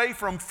step away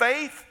from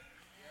faith.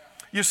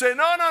 You say,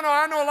 no,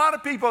 I know a lot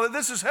of people that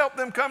this has helped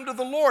them come to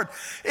the Lord.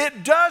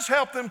 It does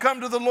help them come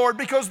to the Lord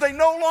because they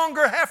no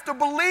longer have to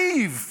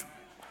believe.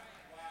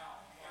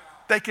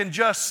 They can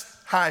just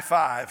high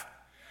five.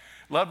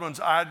 Loved ones,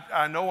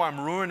 I know I'm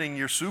ruining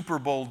your Super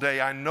Bowl day.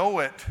 I know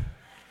it.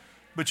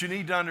 But you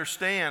need to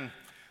understand,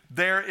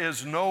 there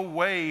is no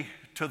way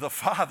to the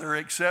Father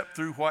except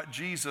through what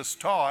Jesus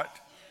taught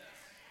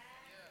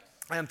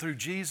and through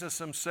Jesus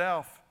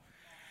himself.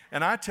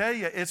 And I tell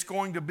you, it's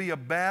going to be a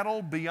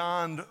battle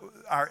beyond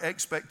our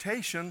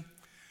expectation,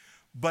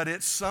 but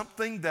it's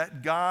something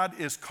that God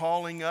is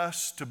calling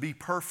us to be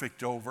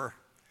perfect over.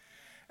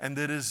 And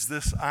that is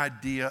this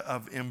idea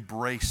of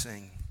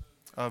embracing.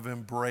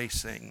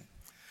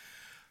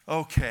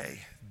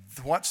 Okay,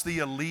 what's the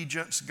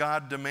allegiance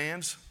God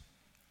demands?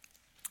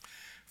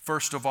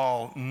 First of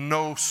all,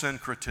 no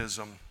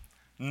syncretism.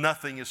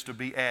 Nothing is to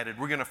be added.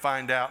 We're going to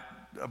find out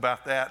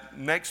about that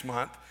next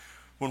month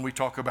when we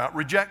talk about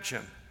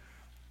rejection.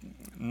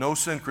 No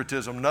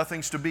syncretism,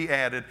 nothing's to be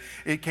added.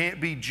 It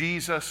can't be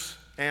Jesus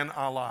and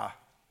Allah.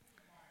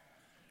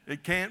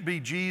 It can't be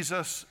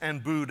Jesus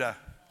and Buddha.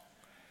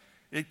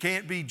 It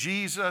can't be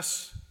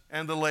Jesus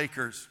and the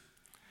Lakers.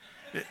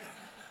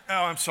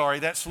 I'm sorry,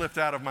 that slipped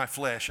out of my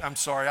flesh. I'm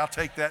sorry, I'll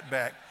take that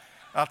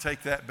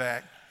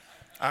back.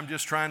 I'm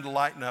just trying to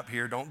lighten up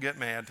here. Don't get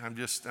mad. I'm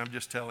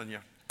just telling you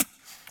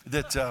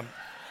that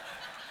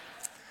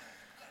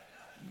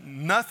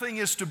nothing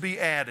is to be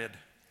added.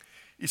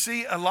 You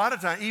see, a lot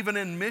of times, even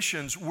in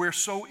missions, we're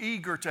so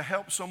eager to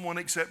help someone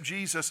accept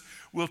Jesus,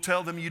 we'll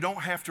tell them you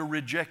don't have to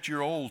reject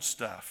your old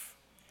stuff.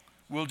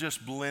 We'll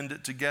just blend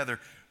it together.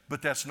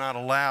 But that's not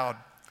allowed.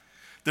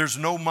 There's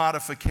no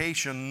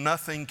modification.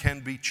 Nothing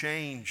can be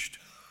changed.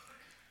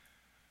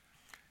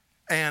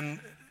 And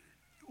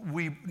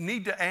we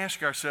need to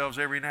ask ourselves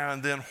every now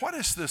and then, what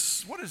is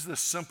this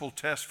simple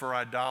test for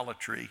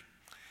idolatry?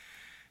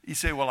 You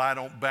say, well, I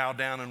don't bow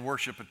down and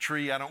worship a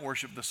tree. I don't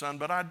worship the sun.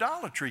 But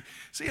idolatry.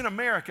 See, in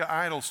America,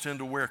 idols tend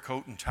to wear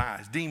coat and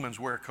ties. Demons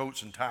wear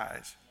coats and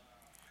ties.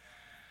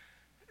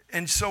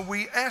 And so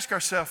we ask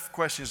ourselves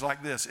questions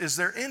like this. Is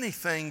there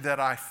anything that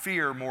I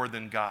fear more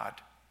than God?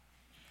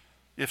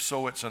 If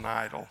so, it's an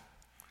idol.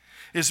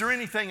 Is there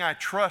anything I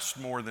trust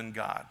more than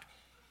God?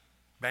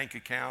 Bank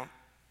account,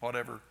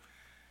 whatever.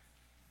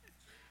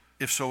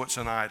 If so, it's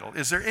an idol.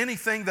 Is there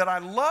anything that I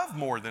love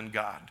more than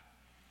God?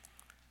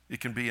 It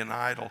can be an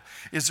idol.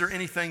 Is there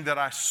anything that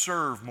I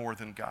serve more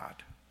than God?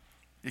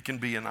 It can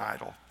be an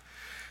idol.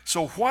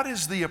 So what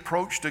is the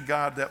approach to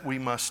God that we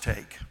must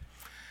take?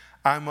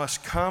 I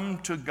must come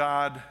to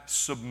God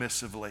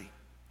submissively.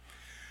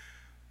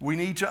 We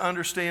need to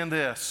understand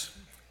this.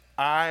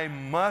 I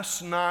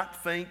must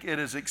not think it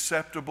is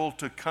acceptable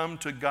to come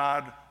to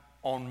God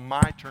on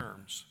my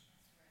terms.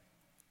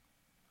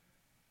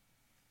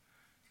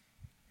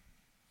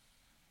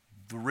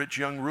 The rich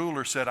young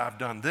ruler said, I've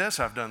done this,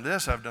 I've done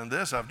this, I've done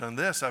this, I've done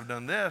this, I've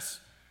done this.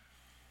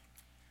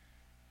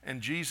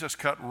 And Jesus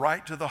cut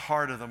right to the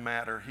heart of the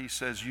matter. He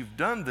says, you've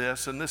done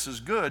this and this is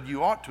good.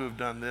 You ought to have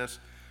done this.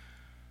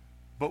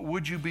 But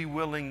would you be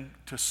willing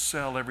to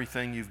sell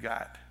everything you've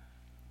got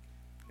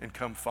and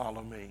come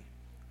follow me?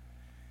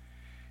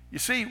 You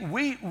see,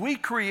 we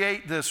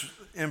create this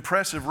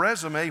impressive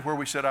resume where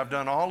we said, I've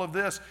done all of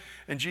this.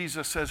 And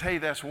Jesus says, hey,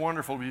 that's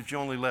wonderful if you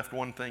only left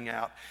one thing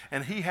out.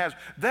 And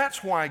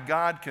that's why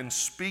God can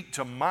speak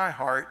to my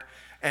heart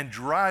and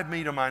drive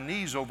me to my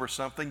knees over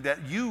something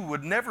that you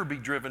would never be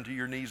driven to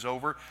your knees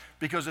over,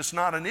 because it's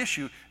not an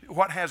issue.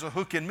 What has a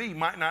hook in me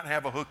might not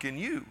have a hook in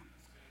you.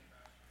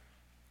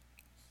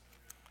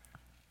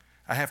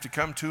 I have to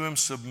come to him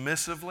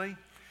submissively.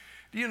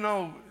 Do you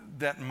know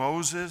that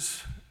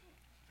Moses,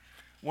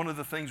 one of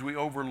the things we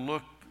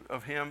overlook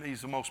of him,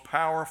 he's the most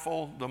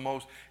powerful,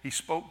 he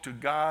spoke to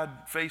God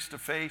face to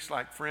face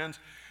like friends.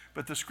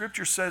 But the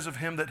scripture says of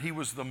him that he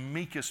was the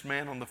meekest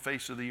man on the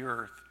face of the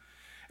earth.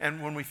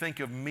 And when we think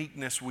of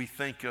meekness, we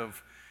think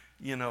of,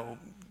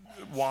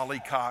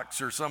 Wally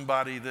Cox or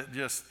somebody that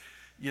just,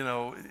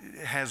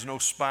 has no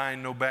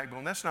spine, no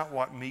backbone. That's not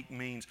what meek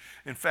means.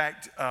 In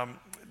fact,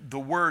 the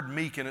word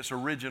meek in its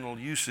original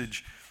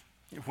usage,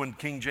 when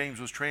King James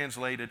was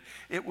translated,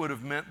 it would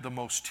have meant the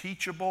most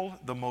teachable,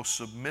 the most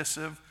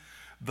submissive,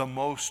 the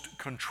most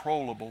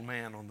controllable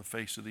man on the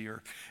face of the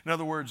earth. In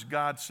other words,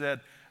 God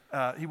said,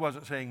 he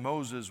wasn't saying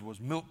Moses was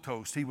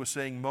milquetoast. He was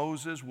saying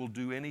Moses will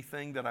do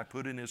anything that I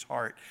put in his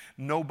heart.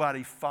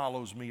 Nobody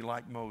follows me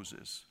like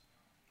Moses.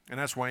 And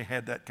that's why he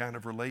had that kind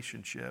of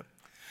relationship.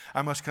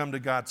 I must come to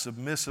God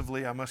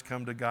submissively. I must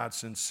come to God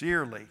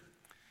sincerely.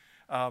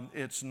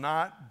 It's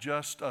not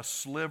just a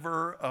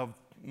sliver of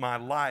my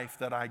life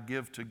that I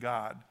give to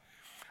God.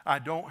 I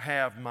don't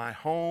have my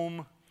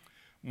home,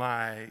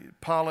 my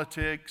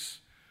politics,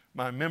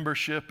 my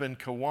membership in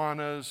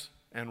Kiwanis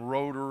and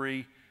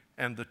Rotary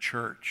and the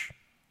church.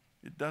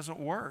 It doesn't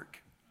work.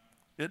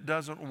 It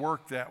doesn't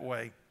work that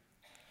way.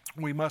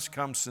 We must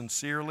come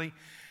sincerely,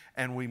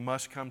 and we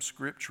must come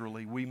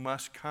scripturally. We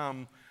must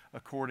come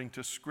according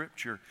to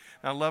Scripture.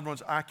 Now, loved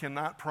ones, I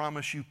cannot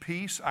promise you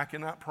peace. I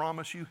cannot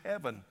promise you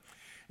heaven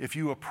if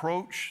you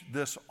approach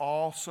this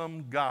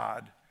awesome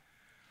God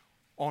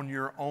on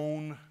your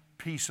own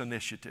peace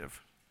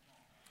initiative.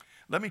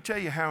 Let me tell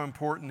you how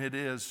important it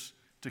is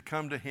to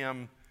come to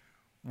Him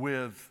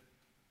with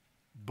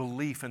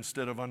belief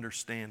instead of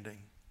understanding.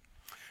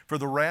 For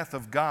the wrath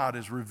of God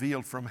is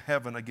revealed from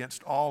heaven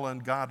against all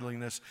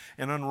ungodliness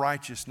and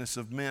unrighteousness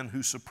of men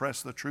who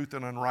suppress the truth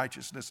in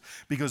unrighteousness,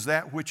 because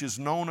that which is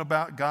known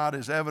about God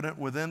is evident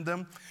within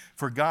them,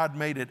 for God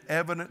made it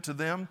evident to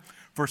them.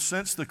 For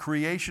since the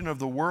creation of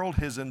the world,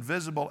 His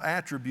invisible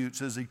attributes,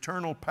 His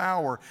eternal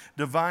power,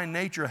 divine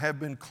nature have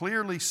been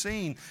clearly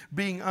seen,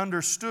 being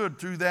understood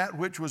through that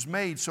which was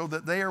made, so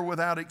that they are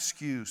without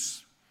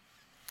excuse.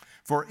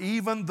 For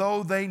even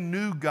though they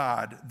knew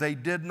God, they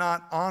did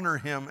not honor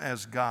Him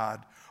as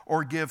God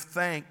or give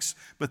thanks,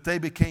 but they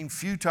became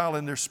futile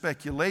in their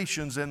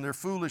speculations, and their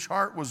foolish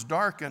heart was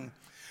darkened.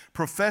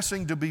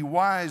 Professing to be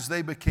wise,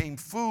 they became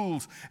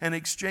fools and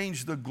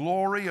exchanged the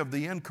glory of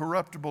the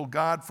incorruptible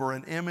God for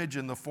an image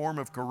in the form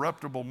of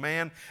corruptible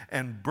man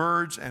and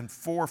birds and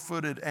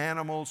four-footed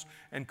animals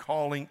and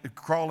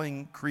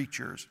crawling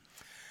creatures.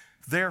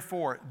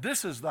 Therefore,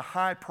 this is the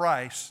high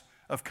price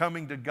of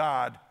coming to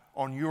God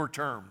on your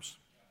terms.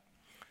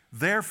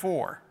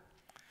 Therefore,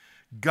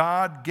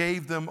 God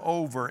gave them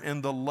over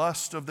in the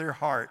lust of their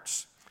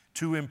hearts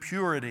to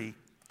impurity,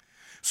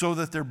 so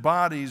that their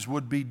bodies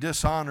would be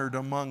dishonored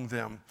among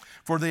them.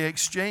 For they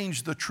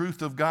exchanged the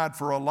truth of God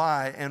for a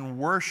lie and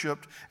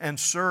worshiped and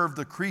served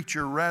the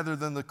creature rather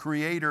than the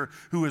Creator,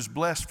 who is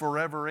blessed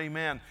forever.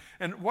 Amen.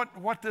 And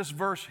what this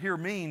verse here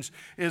means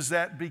is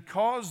that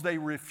because they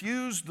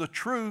refused the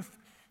truth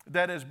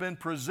that has been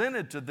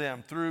presented to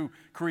them through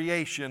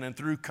creation and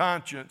through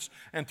conscience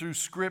and through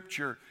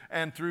Scripture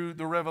and through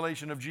the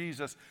revelation of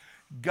Jesus,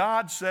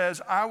 God says,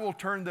 I will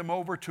turn them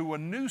over to a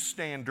new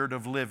standard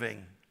of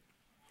living.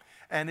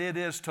 And it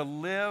is to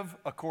live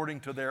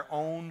according to their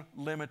own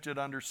limited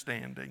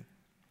understanding.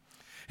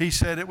 He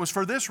said it was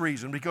for this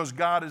reason, because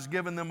God has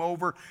given them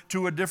over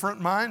to a different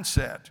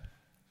mindset,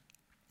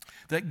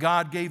 that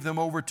God gave them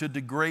over to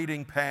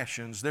degrading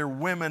passions. Their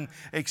women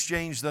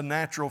exchanged the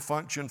natural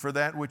function for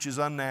that which is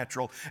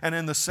unnatural. And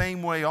in the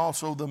same way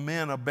also the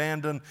men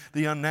abandoned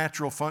the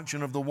unnatural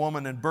function of the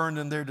woman and burned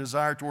in their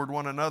desire toward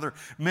one another,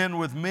 men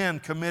with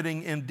men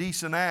committing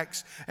indecent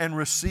acts and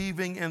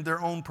receiving in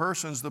their own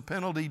persons the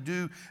penalty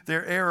due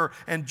their error.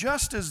 And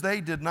just as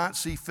they did not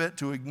see fit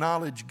to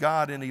acknowledge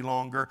God any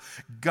longer,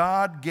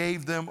 God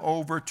gave them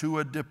over to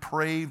a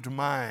depraved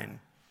mind,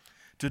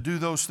 to do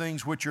those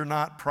things which are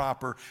not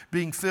proper,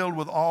 being filled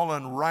with all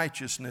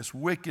unrighteousness,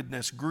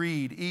 wickedness,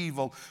 greed,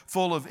 evil,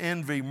 full of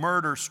envy,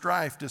 murder,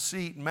 strife,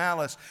 deceit,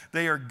 malice.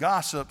 They are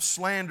gossips,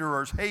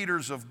 slanderers,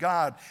 haters of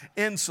God,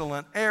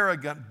 insolent,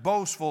 arrogant,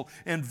 boastful,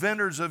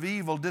 inventors of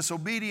evil,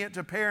 disobedient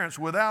to parents,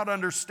 without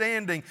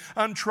understanding,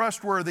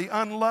 untrustworthy,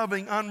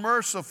 unloving,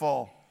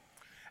 unmerciful.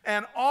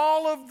 And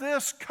all of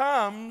this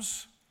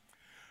comes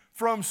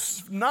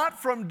not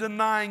from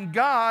denying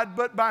God,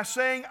 but by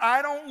saying,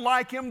 I don't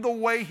like Him the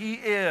way He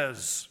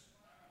is.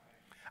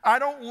 I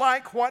don't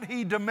like what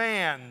He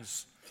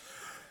demands.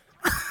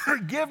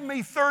 Give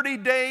me 30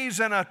 days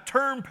and a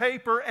term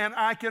paper and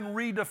I can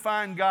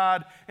redefine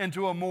God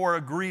into a more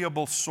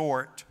agreeable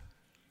sort.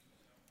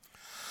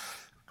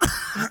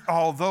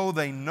 Although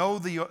they know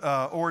the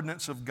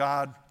ordinance of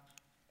God,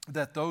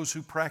 that those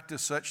who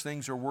practice such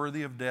things are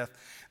worthy of death,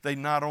 they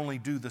not only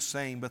do the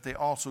same, but they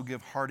also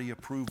give hearty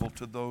approval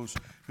to those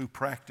who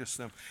practice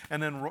them.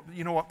 And then,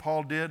 you know what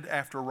Paul did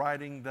after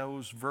writing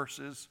those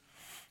verses?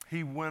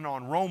 He went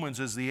on. Romans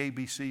is the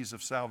ABCs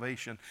of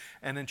salvation.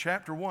 And in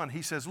chapter 1,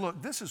 he says,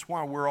 look, this is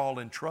why we're all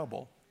in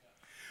trouble.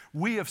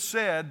 We have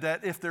said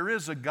that if there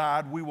is a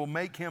God, we will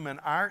make Him in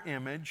our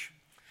image,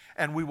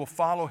 and we will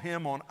follow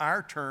Him on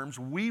our terms.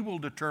 We will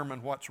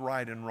determine what's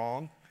right and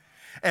wrong.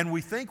 And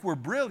we think we're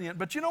brilliant,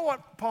 but you know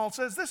what Paul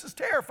says? This is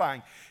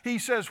terrifying. He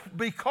says,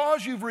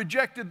 because you've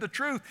rejected the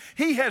truth,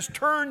 He has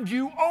turned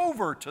you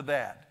over to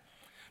that.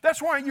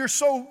 That's why you're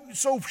so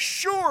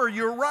sure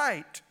you're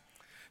right.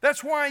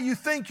 That's why you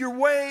think your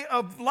way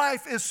of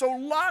life is so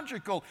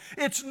logical.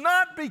 It's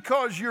not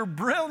because you're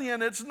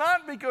brilliant. It's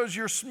not because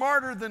you're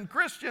smarter than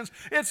Christians.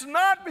 It's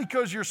not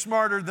because you're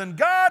smarter than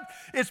God.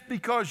 It's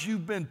because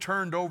you've been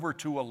turned over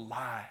to a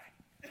lie.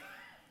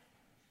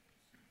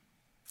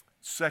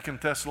 2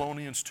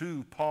 Thessalonians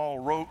 2, Paul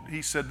wrote,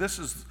 he said, this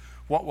is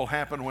what will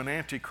happen when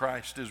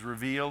Antichrist is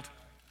revealed.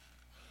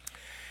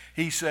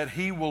 He said,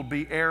 he will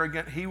be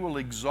arrogant, he will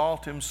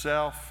exalt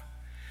himself,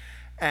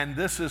 and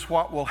this is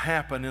what will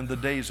happen in the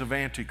days of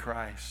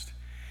Antichrist.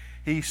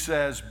 He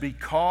says,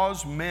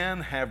 because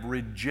men have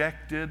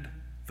rejected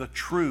the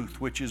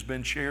truth which has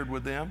been shared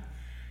with them,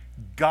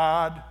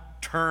 God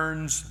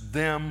turns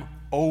them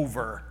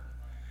over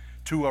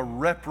to a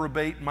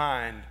reprobate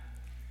mind,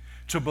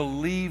 to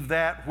believe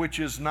that which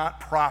is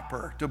not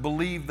proper, to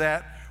believe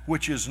that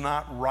which is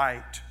not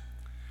right.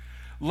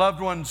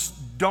 Loved ones,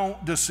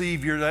 don't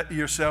deceive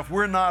yourself.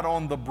 We're not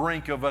on the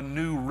brink of a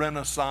new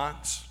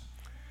renaissance.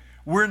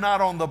 We're not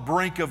on the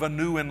brink of a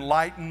new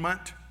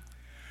enlightenment.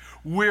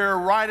 We're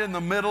right in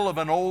the middle of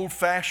an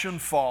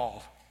old-fashioned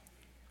fall.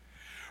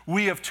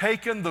 We have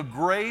taken the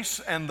grace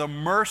and the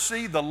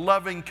mercy, the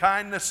loving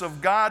kindness of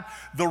God,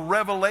 the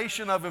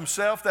revelation of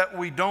Himself that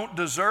we don't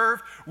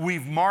deserve.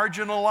 We've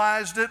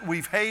marginalized it,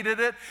 we've hated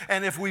it,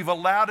 and if we've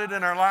allowed it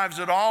in our lives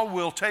at all,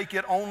 we'll take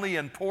it only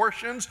in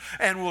portions,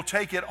 and we'll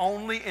take it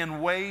only in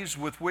ways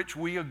with which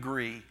we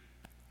agree.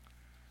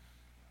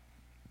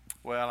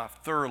 Well, I've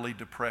thoroughly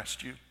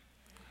depressed you.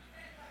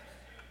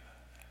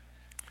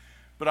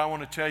 But I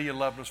want to tell you,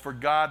 loved ones, for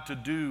God to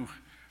do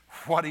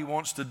what He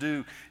wants to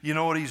do, you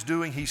know what He's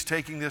doing? He's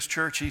taking this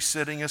church, He's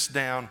sitting us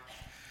down.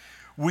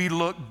 We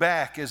look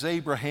back as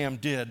Abraham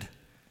did.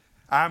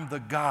 I'm the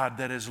God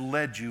that has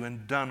led you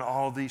and done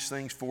all these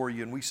things for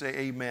you. And we say,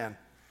 amen.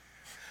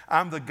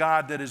 I'm the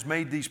God that has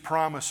made these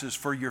promises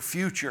for your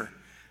future.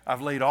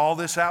 I've laid all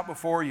this out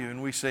before you.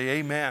 And we say,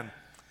 amen.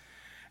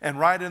 And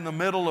right in the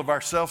middle of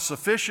our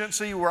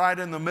self-sufficiency, right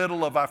in the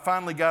middle of I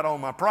finally got all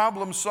my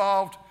problems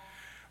solved,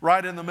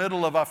 right in the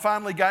middle of I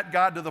finally got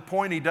God to the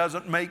point He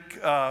doesn't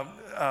make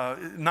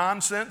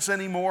nonsense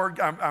anymore.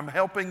 I'm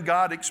helping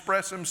God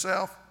express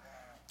Himself.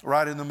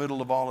 Right in the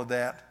middle of all of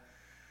that,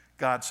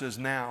 God says,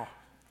 now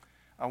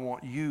I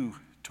want you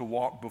to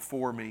walk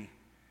before me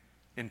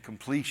in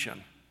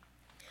completion.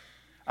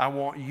 I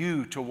want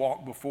you to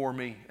walk before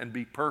me and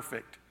be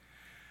perfect.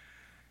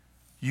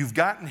 You've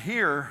gotten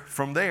here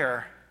from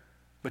there,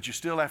 but you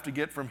still have to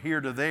get from here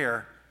to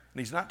there.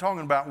 And He's not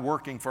talking about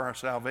working for our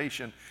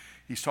salvation.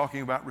 He's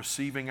talking about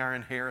receiving our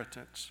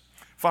inheritance.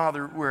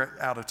 Father, we're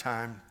out of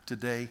time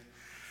today.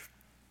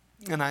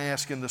 And I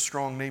ask in the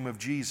strong name of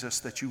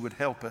Jesus that you would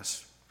help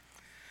us.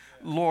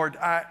 Lord,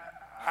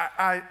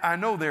 I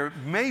know there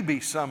may be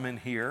some in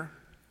here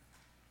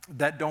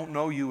that don't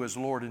know you as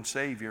Lord and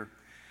Savior.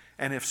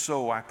 And if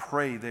so, I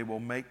pray they will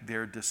make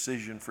their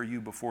decision for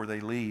you before they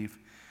leave.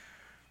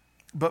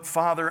 But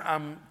Father,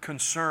 I'm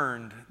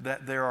concerned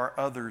that there are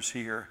others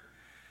here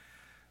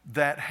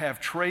that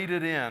have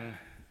traded in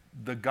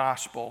the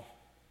gospel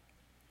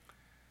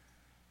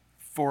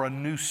for a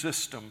new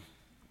system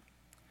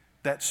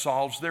that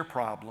solves their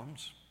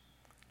problems,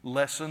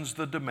 lessens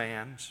the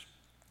demands,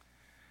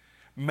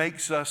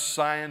 makes us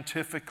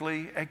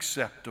scientifically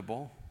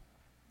acceptable,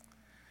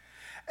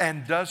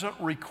 and doesn't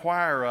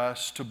require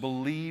us to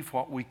believe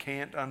what we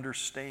can't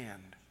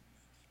understand.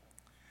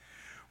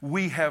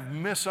 We have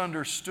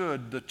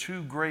misunderstood the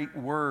two great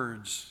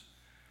words,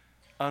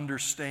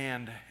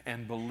 understand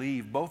and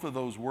believe. Both of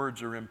those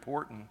words are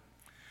important.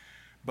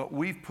 But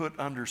we've put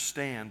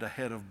understand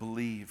ahead of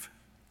believe.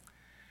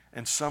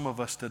 And some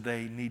of us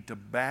today need to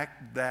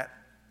back that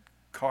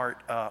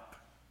cart up.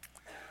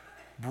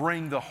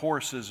 Bring the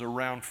horses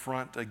around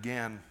front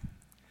again.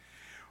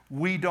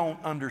 We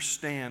don't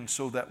understand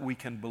so that we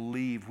can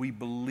believe. We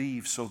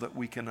believe so that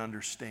we can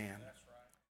understand.